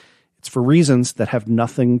suspect, it's for reasons that have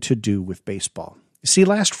nothing to do with baseball. You see,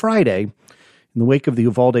 last Friday, in the wake of the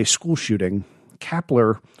Uvalde school shooting,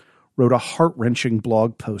 Kapler wrote a heart-wrenching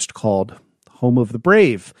blog post called Home of the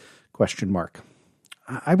Brave, ? I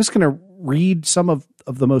was going to read some of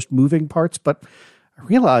the most moving parts, but I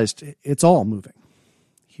realized it's all moving.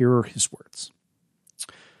 Here are his words.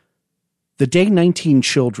 The day 19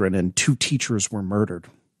 children and 2 teachers were murdered,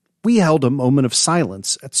 we held a moment of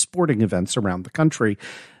silence at sporting events around the country.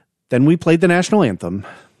 Then we played the national anthem,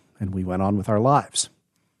 and we went on with our lives.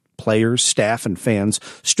 Players, staff, and fans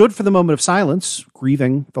stood for the moment of silence,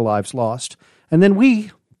 grieving the lives lost. And then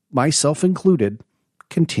we, myself included,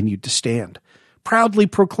 continued to stand, proudly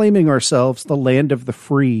proclaiming ourselves the land of the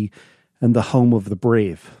free and the home of the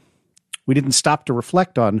brave. We didn't stop to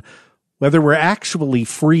reflect on whether we're actually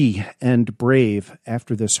free and brave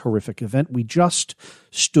after this horrific event. We just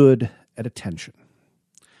stood at attention.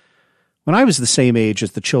 When I was the same age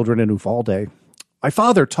as the children in Uvalde, my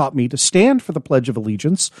father taught me to stand for the Pledge of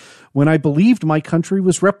Allegiance when I believed my country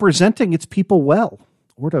was representing its people well,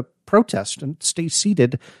 or to protest and stay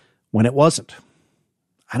seated when it wasn't.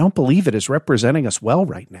 I don't believe it is representing us well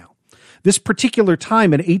right now. This particular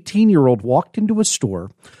time, an 18-year-old walked into a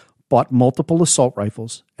store, bought multiple assault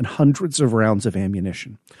rifles and hundreds of rounds of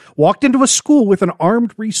ammunition, walked into a school with an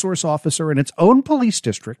armed resource officer in its own police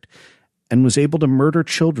district, and was able to murder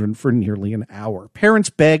children for nearly an hour. Parents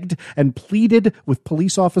begged and pleaded with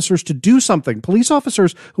police officers to do something. Police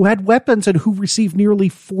officers who had weapons and who received nearly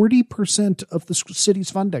 40% of the city's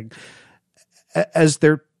funding as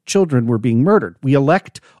their children were being murdered. We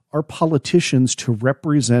elect our politicians to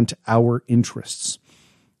represent our interests.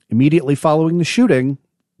 Immediately following the shooting,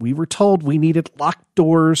 we were told we needed locked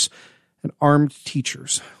doors and armed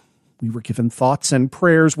teachers. We were given thoughts and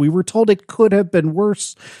prayers. We were told it could have been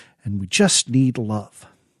worse, and we just need love.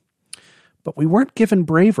 But we weren't given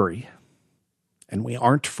bravery, and we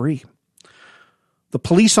aren't free. The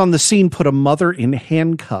police on the scene put a mother in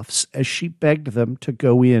handcuffs as she begged them to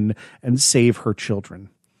go in and save her children.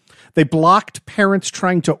 They blocked parents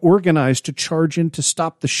trying to organize to charge in to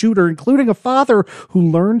stop the shooter, including a father who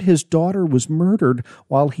learned his daughter was murdered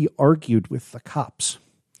while he argued with the cops.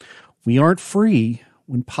 We aren't free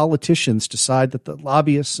when politicians decide that the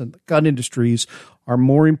lobbyists and the gun industries are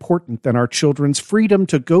more important than our children's freedom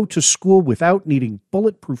to go to school without needing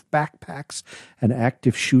bulletproof backpacks and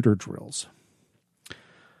active shooter drills.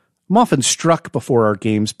 I'm often struck before our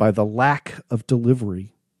games by the lack of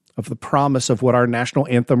delivery of the promise of what our national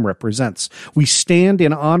anthem represents. We stand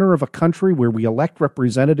in honor of a country where we elect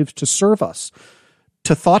representatives to serve us,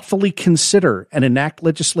 to thoughtfully consider and enact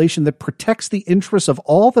legislation that protects the interests of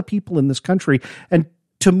all the people in this country, and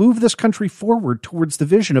to move this country forward towards the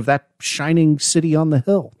vision of that shining city on the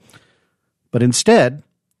hill. But instead,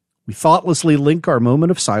 we thoughtlessly link our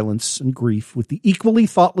moment of silence and grief with the equally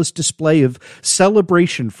thoughtless display of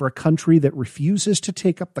celebration for a country that refuses to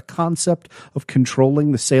take up the concept of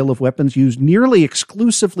controlling the sale of weapons used nearly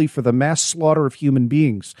exclusively for the mass slaughter of human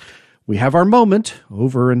beings. We have our moment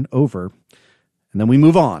over and over, and then we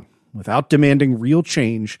move on without demanding real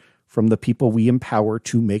change from the people we empower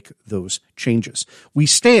to make those changes. We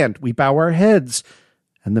stand, we bow our heads,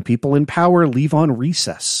 and the people in power leave on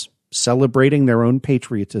recess, celebrating their own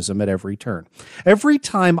patriotism at every turn. Every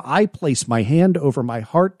time I place my hand over my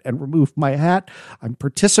heart and remove my hat, I'm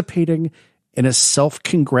participating in a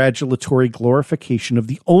self-congratulatory glorification of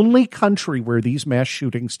the only country where these mass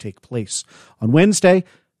shootings take place. On Wednesday,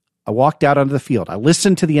 I walked out onto the field. I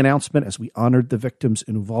listened to the announcement as we honored the victims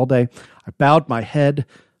in Uvalde. I bowed my head.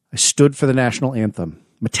 I stood for the national anthem.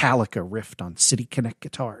 Metallica riffed on City Connect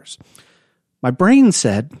guitars. My brain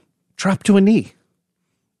said, drop to a knee.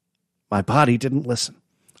 My body didn't listen.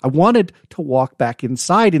 I wanted to walk back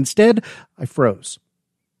inside. Instead, I froze.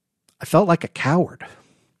 I felt like a coward.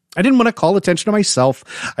 I didn't want to call attention to myself.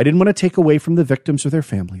 I didn't want to take away from the victims or their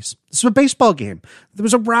families. This was a baseball game. There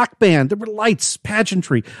was a rock band. There were lights,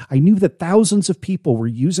 pageantry. I knew that thousands of people were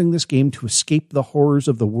using this game to escape the horrors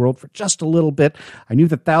of the world for just a little bit. I knew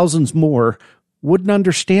that thousands more wouldn't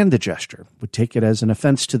understand the gesture, would take it as an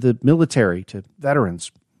offense to the military, to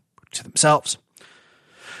veterans, to themselves.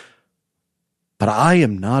 But I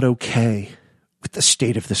am not okay with the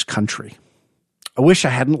state of this country. I wish I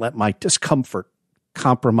hadn't let my discomfort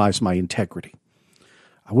compromise my integrity.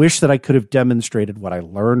 I wish that I could have demonstrated what I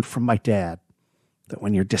learned from my dad, that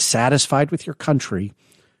when you're dissatisfied with your country,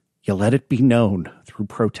 you let it be known through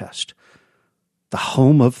protest. The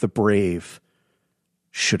home of the brave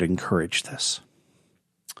should encourage this.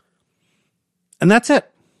 And that's it.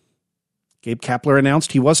 Gabe Kapler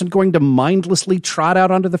announced he wasn't going to mindlessly trot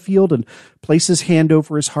out onto the field and place his hand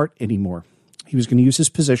over his heart anymore. He was going to use his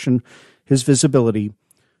position, his visibility,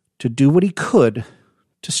 to do what he could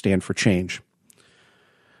to stand for change.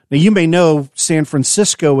 Now, you may know San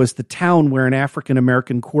Francisco as the town where an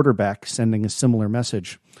African-American quarterback, sending a similar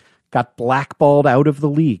message, got blackballed out of the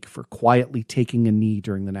league for quietly taking a knee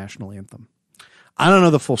during the national anthem. I don't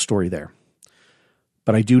know the full story there,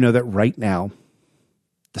 but I do know that right now,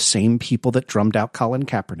 the same people that drummed out Colin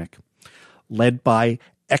Kaepernick, led by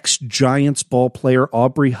ex-Giants ball player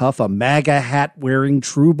Aubrey Huff, a MAGA hat-wearing,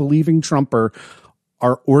 true-believing Trumper,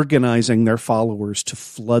 are organizing their followers to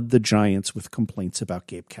flood the Giants with complaints about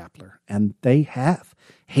Gabe Kapler. And they have.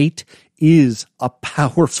 Hate is a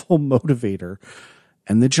powerful motivator.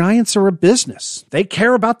 And the Giants are a business. They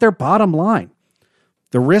care about their bottom line.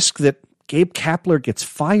 The risk that Gabe Kapler gets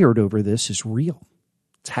fired over this is real.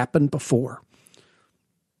 It's happened before.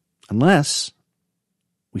 Unless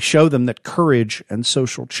we show them that courage and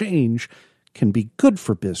social change can be good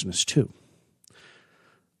for business too.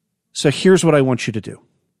 So here's what I want you to do.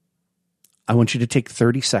 I want you to take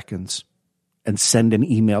 30 seconds and send an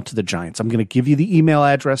email to the Giants. I'm going to give you the email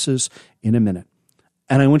addresses in a minute.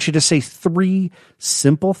 And I want you to say 3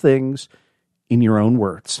 simple things in your own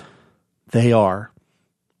words. They are,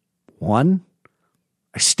 1,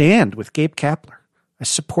 I stand with Gabe Kapler. I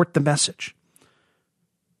support the message.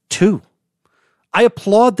 2, I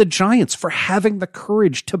applaud the Giants for having the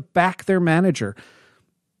courage to back their manager.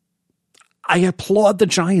 I applaud the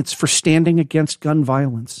Giants for standing against gun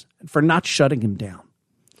violence and for not shutting him down.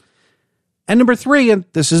 And number 3, and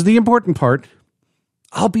this is the important part,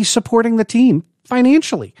 I'll be supporting the team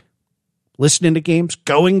financially. Listening to games,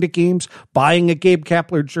 going to games, buying a Gabe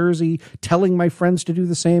Kapler jersey, telling my friends to do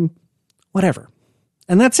the same, whatever.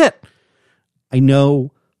 And that's it. I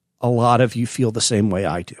know a lot of you feel the same way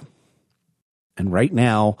I do. And right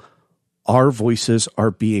now, our voices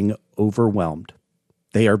are being overwhelmed.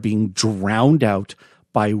 They are being drowned out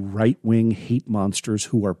by right-wing hate monsters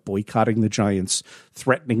who are boycotting the Giants,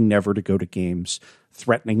 threatening never to go to games,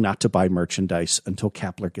 threatening not to buy merchandise until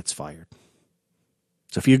Kapler gets fired.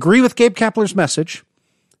 So if you agree with Gabe Kapler's message,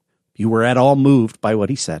 you were at all moved by what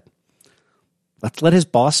he said, let's let his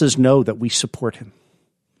bosses know that we support him.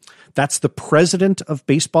 That's the president of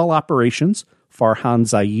baseball operations, Farhan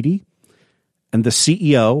Zaidi, and the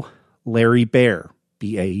CEO, Larry Baer,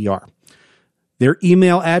 B-A-E-R. Their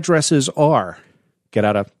email addresses are, get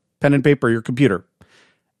out a pen and paper, your computer,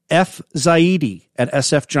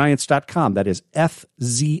 fzaidi@sfgiants.com. That is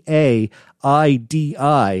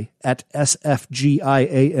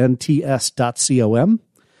FZAIDI@sfgiants.com.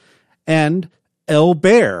 And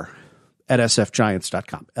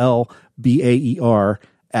lbaer@sfgiants.com.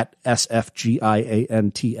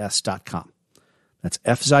 LBAER@sfgiants.com. That's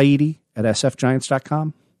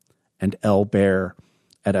fzaidi@sfgiants.com and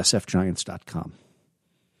lbaer@sfgiants.com.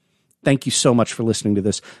 Thank you so much for listening to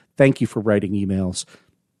this. Thank you for writing emails.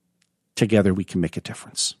 Together we can make a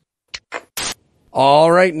difference.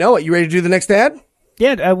 All right, Noah, you ready to do the next ad?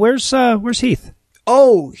 Yeah, where's Heath?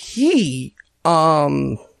 Oh, he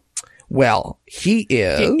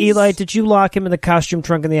is. Eli, did you lock him in the costume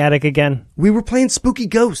trunk in the attic again? We were playing spooky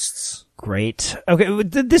ghosts. Great. Okay,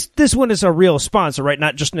 this one is a real sponsor, right?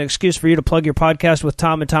 Not just an excuse for you to plug your podcast with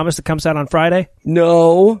Tom and Thomas that comes out on Friday?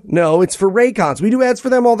 No, it's for Raycons. We do ads for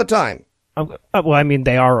them all the time. Well, I mean,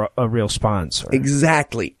 they are a real sponsor.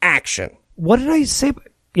 Exactly. Action. What did I say?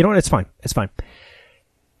 You know what? It's fine.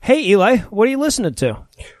 Hey, Eli, what are you listening to?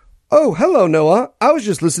 Oh, hello, Noah. I was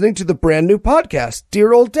just listening to the brand new podcast,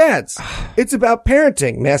 Dear Old Dads. It's about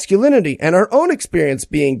parenting, masculinity, and our own experience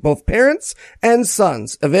being both parents and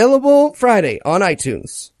sons. Available Friday on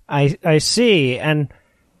iTunes. I see. And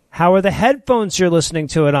how are the headphones you're listening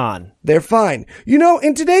to it on? They're fine. You know,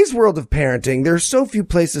 in today's world of parenting, there are so few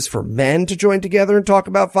places for men to join together and talk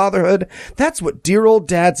about fatherhood. That's what Dear Old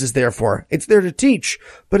Dads is there for. It's there to teach,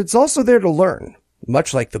 but it's also there to learn.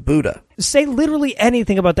 Much like the Buddha. Say literally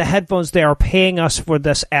anything about the headphones they are paying us for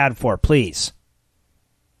this ad for, please.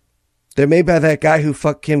 They're made by that guy who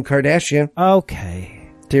fucked Kim Kardashian.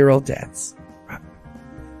 Okay. Dear Old Dads.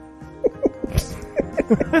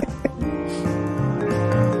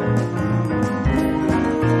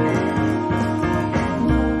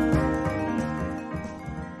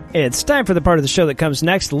 It's time for the part of the show that comes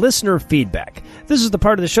next, listener feedback. This is the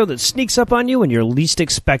part of the show that sneaks up on you when you're least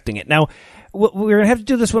expecting it. Now, we're going to have to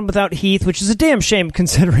do this one without Heath, which is a damn shame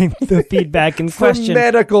considering the feedback in question. For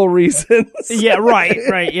medical reasons. Yeah,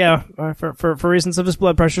 right, yeah. For reasons of his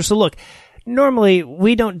blood pressure. So look, normally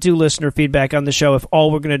we don't do listener feedback on the show if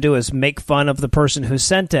all we're going to do is make fun of the person who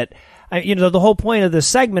sent it. The whole point of this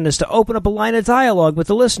segment is to open up a line of dialogue with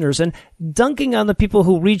the listeners, and dunking on the people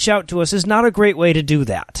who reach out to us is not a great way to do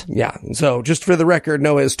that. Yeah, so just for the record,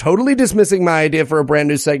 Noah is totally dismissing my idea for a brand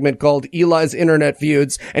new segment called Eli's Internet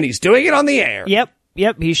Feuds, and he's doing it on the air.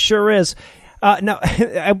 Yep, he sure is. No,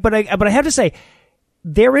 but I have to say,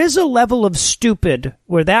 there is a level of stupid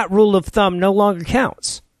where that rule of thumb no longer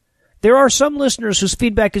counts. There are some listeners whose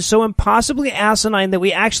feedback is so impossibly asinine that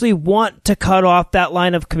we actually want to cut off that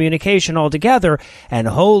line of communication altogether, and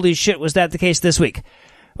holy shit was that the case this week.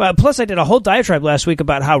 Plus, I did a whole diatribe last week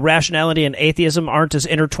about how rationality and atheism aren't as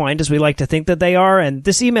intertwined as we like to think that they are, and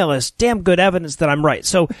this email is damn good evidence that I'm right.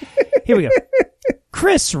 So, here we go.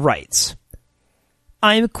 Chris writes,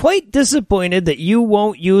 I'm quite disappointed that you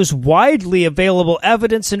won't use widely available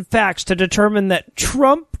evidence and facts to determine that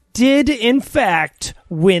Trump did, in fact,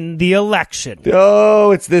 win the election.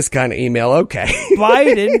 Oh, it's this kind of email. Okay.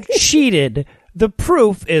 Biden cheated. The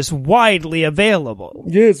proof is widely available.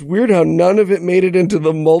 Yeah, it's weird how none of it made it into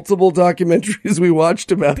the multiple documentaries we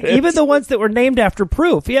watched about it. Even the ones that were named after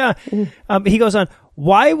proof. Yeah. He goes on,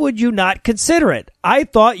 why would you not consider it? I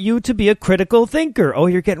thought you to be a critical thinker. Oh,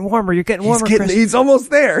 you're getting warmer. Chris. He's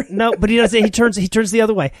almost there. No, but he doesn't. He turns the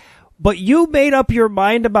other way. But you made up your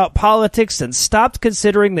mind about politics and stopped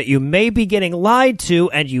considering that you may be getting lied to,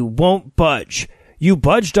 and you won't budge. You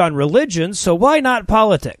budged on religion, so why not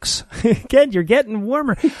politics? Again, you're getting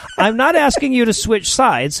warmer. I'm not asking you to switch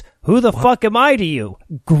sides. Who the fuck am I to you?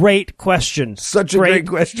 Great question. Such a great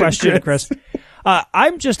question, Chris.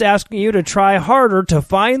 I'm just asking you to try harder to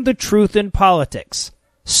find the truth in politics.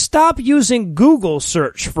 Stop using Google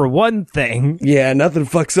search for one thing. Yeah, nothing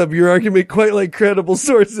fucks up your argument quite like credible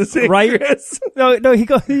sources, right? Chris?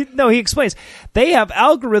 He explains. They have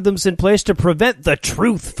algorithms in place to prevent the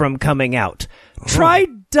truth from coming out. Try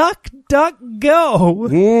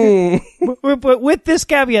DuckDuckGo. But with this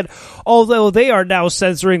caveat, although they are now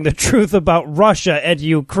censoring the truth about Russia and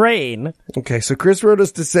Ukraine. Okay, so Chris wrote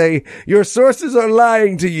us to say, your sources are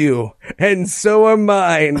lying to you, and so are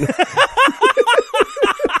mine.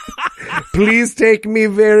 Please take me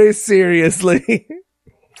very seriously.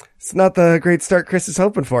 It's not the great start Chris is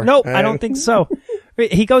hoping for. Nope, I don't think so.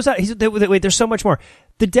 He goes out. Wait, there's so much more.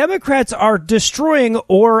 The Democrats are destroying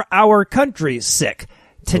our country, sick.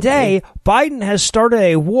 Today, Biden has started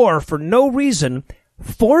a war for no reason,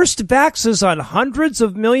 forced vaxes on hundreds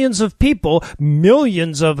of millions of people,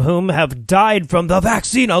 millions of whom have died from the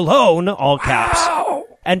vaccine alone, all caps. Wow.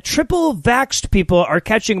 And triple vaxxed people are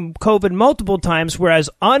catching COVID multiple times, whereas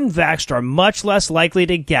unvaxxed are much less likely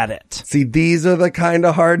to get it. See, these are the kind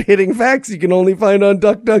of hard-hitting facts you can only find on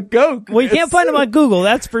DuckDuckGo. Well, you can't find them on Google,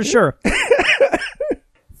 that's for sure.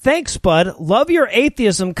 Thanks, bud. Love your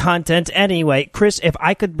atheism content anyway. Chris, if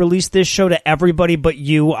I could release this show to everybody but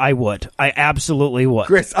you, I would. I absolutely would.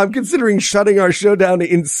 Chris, I'm considering shutting our show down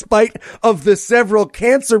in spite of the several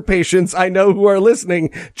cancer patients I know who are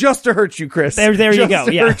listening, just to hurt you, Chris. There you go.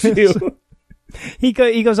 Yeah. Hurt you. He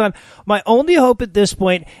goes on, my only hope at this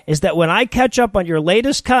point is that when I catch up on your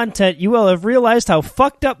latest content, you will have realized how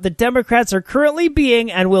fucked up the Democrats are currently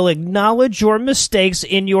being and will acknowledge your mistakes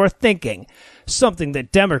in your thinking. Something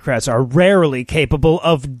that Democrats are rarely capable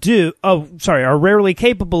of due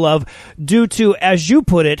to, as you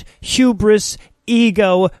put it, hubris,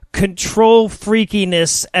 ego, control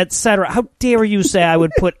freakiness, etc. How dare you say I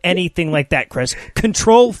would put anything like that, Chris?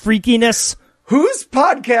 Control freakiness? Whose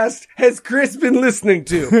podcast has Chris been listening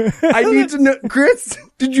to? I need to know. Chris,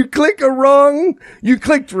 did you click wrong? You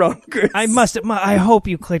clicked wrong, Chris. I hope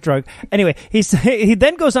you clicked wrong. Anyway, he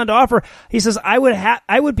then goes on to offer, he says,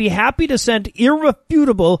 I would be happy to send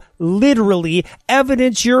irrefutable, literally,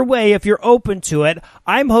 evidence your way if you're open to it.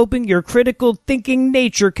 I'm hoping your critical thinking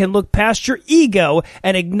nature can look past your ego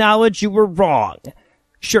and acknowledge you were wrong.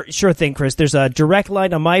 Sure thing, Chris. There's a direct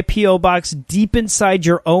line on my P.O. box deep inside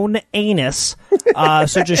your own anus.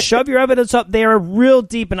 So just shove your evidence up there real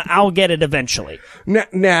deep and I'll get it eventually.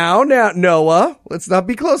 Now, Noah, let's not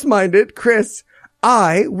be close-minded. Chris,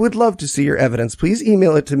 I would love to see your evidence. Please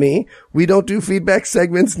email it to me. We don't do feedback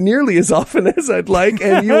segments nearly as often as I'd like.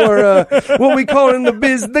 And you are what we call in the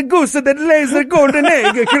biz, the goose that lays the golden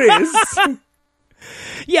egg, Chris.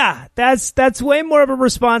 Yeah, that's way more of a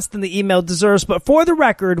response than the email deserves. But for the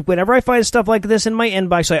record, whenever I find stuff like this in my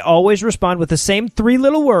inbox, I always respond with the same 3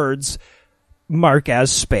 little words, mark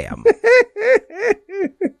as spam.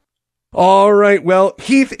 All right, well,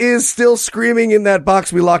 Heath is still screaming in that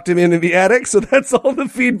box we locked him in the attic, so that's all the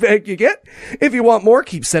feedback you get. If you want more,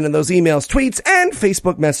 keep sending those emails, tweets, and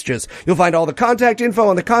Facebook messages. You'll find all the contact info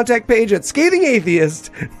on the contact page at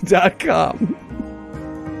scathingatheist.com.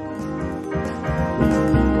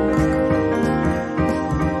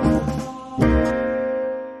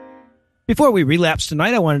 Before we relapse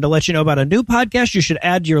tonight, I wanted to let you know about a new podcast you should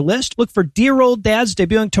add to your list. Look for Dear Old Dads,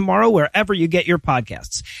 debuting tomorrow wherever you get your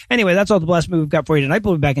podcasts. Anyway, that's all the blast move we've got for you tonight.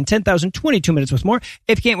 We'll be back in 10,022 minutes with more.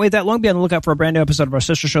 If you can't wait that long, be on the lookout for a brand new episode of our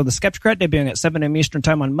sister show, The Skeptocrat, debuting at 7 a.m. Eastern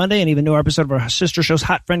Time on Monday, an even newer episode of our sister show's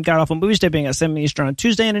Hot Friend God Awful Movies, debuting at 7 Eastern on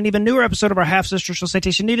Tuesday, and an even newer episode of our half-sister show,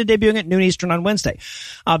 Citation Needed, debuting at noon Eastern on Wednesday.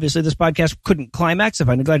 Obviously, this podcast couldn't climax if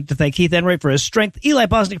I neglected to thank Keith Enright for his strength, Eli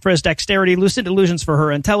Bosnick for his dexterity, Lucinda Illusions for her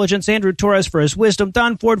intelligence, Andrew Torres for his wisdom,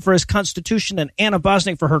 Don Ford for his constitution, and Anna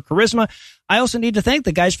Bosnick for her charisma. I also need to thank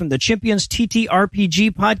the guys from the Champions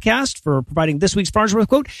TTRPG podcast for providing this week's Farnsworth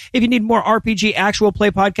quote. If you need more RPG actual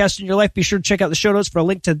play podcasts in your life, be sure to check out the show notes for a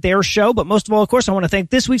link to their show. But most of all, of course, I want to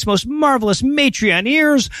thank this week's most marvelous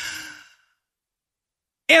Matreoneers: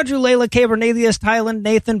 Andrew, Layla, Cabernalius, Tylen,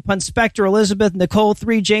 Nathan, Punspector, Elizabeth, Nicole,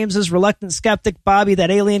 3 Jameses, Reluctant Skeptic, Bobby, That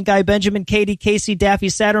Alien Guy, Benjamin, Katie, Casey, Daffy,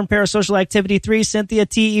 Saturn, Parasocial Activity 3, Cynthia,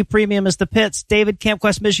 TE Premium is the Pits, David, Camp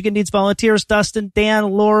Quest Michigan needs volunteers, Dustin,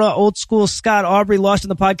 Dan, Laura, Old School, Scott, Aubrey, Lost in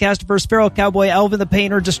the Podcast, Verse, Feral Cowboy, Alvin the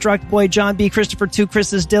Painter, Destruct Boy, John B, Christopher 2,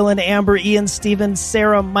 Chris's, Dylan, Amber, Ian, Steven,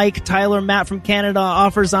 Sarah, Mike, Tyler, Matt from Canada,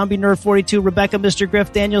 Offer, Zombie Nerve 42, Rebecca, Mr.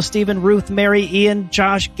 Griff, Daniel, Steven, Ruth, Mary, Ian,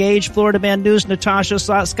 Josh, Gage, Florida Man News, Natasha,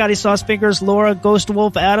 Scotty Sauce Fingers, Laura, Ghost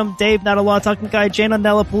Wolf, Adam, Dave, Not a Law Talking Guy, Jana,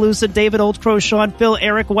 Nella Palooza, David, Old Crow, Sean, Phil,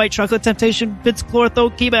 Eric, White Chocolate Temptation, Vince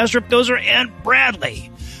Clortho, Keybash, Rip Gozer, and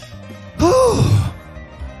Bradley.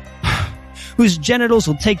 whose genitals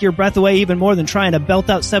will take your breath away even more than trying to belt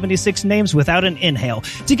out 76 names without an inhale.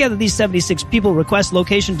 Together, these 76 people request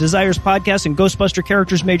location, desires, podcast, and Ghostbuster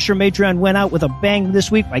characters made sure Matreon went out with a bang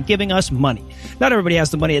this week by giving us money. Not everybody has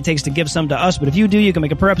the money it takes to give some to us, but if you do, you can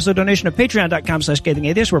make a per-episode donation at patreon.com/Scathing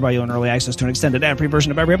Atheist, whereby you'll earn early access to an extended ad-free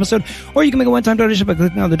version of every episode, or you can make a one-time donation by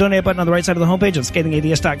clicking on the donate button on the right side of the homepage at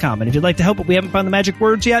scathingatheist.com. And if you'd like to help but we haven't found the magic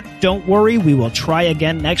words yet, don't worry, we will try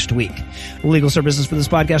again next week. The legal services for this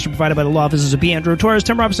podcast are provided by the law offices of P. Andrew Torres.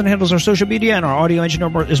 Tim Robinson handles our social media, and our audio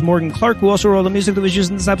engineer is Morgan Clark, who also wrote the music that was used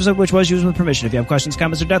in this episode, which was used with permission. If you have questions,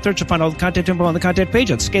 comments, or death threats, you'll find all the content info on the content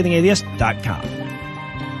page at scathingatheist.com.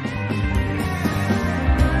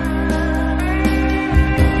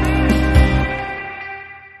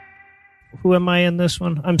 Who am I in this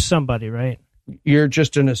one? I'm somebody, right? You're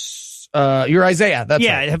just you're Isaiah. That's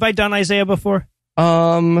yeah. right. Have I done Isaiah before?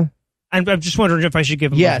 I'm just wondering if I should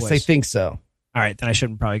give him a voice. Yes, I think so. All right, then I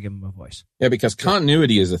shouldn't probably give him a voice. Yeah, because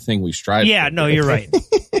continuity is a thing we strive for. Yeah, no, you're right.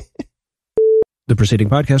 The preceding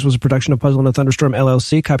podcast was a production of Puzzle and a Thunderstorm,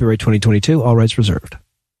 LLC, copyright 2022, all rights reserved.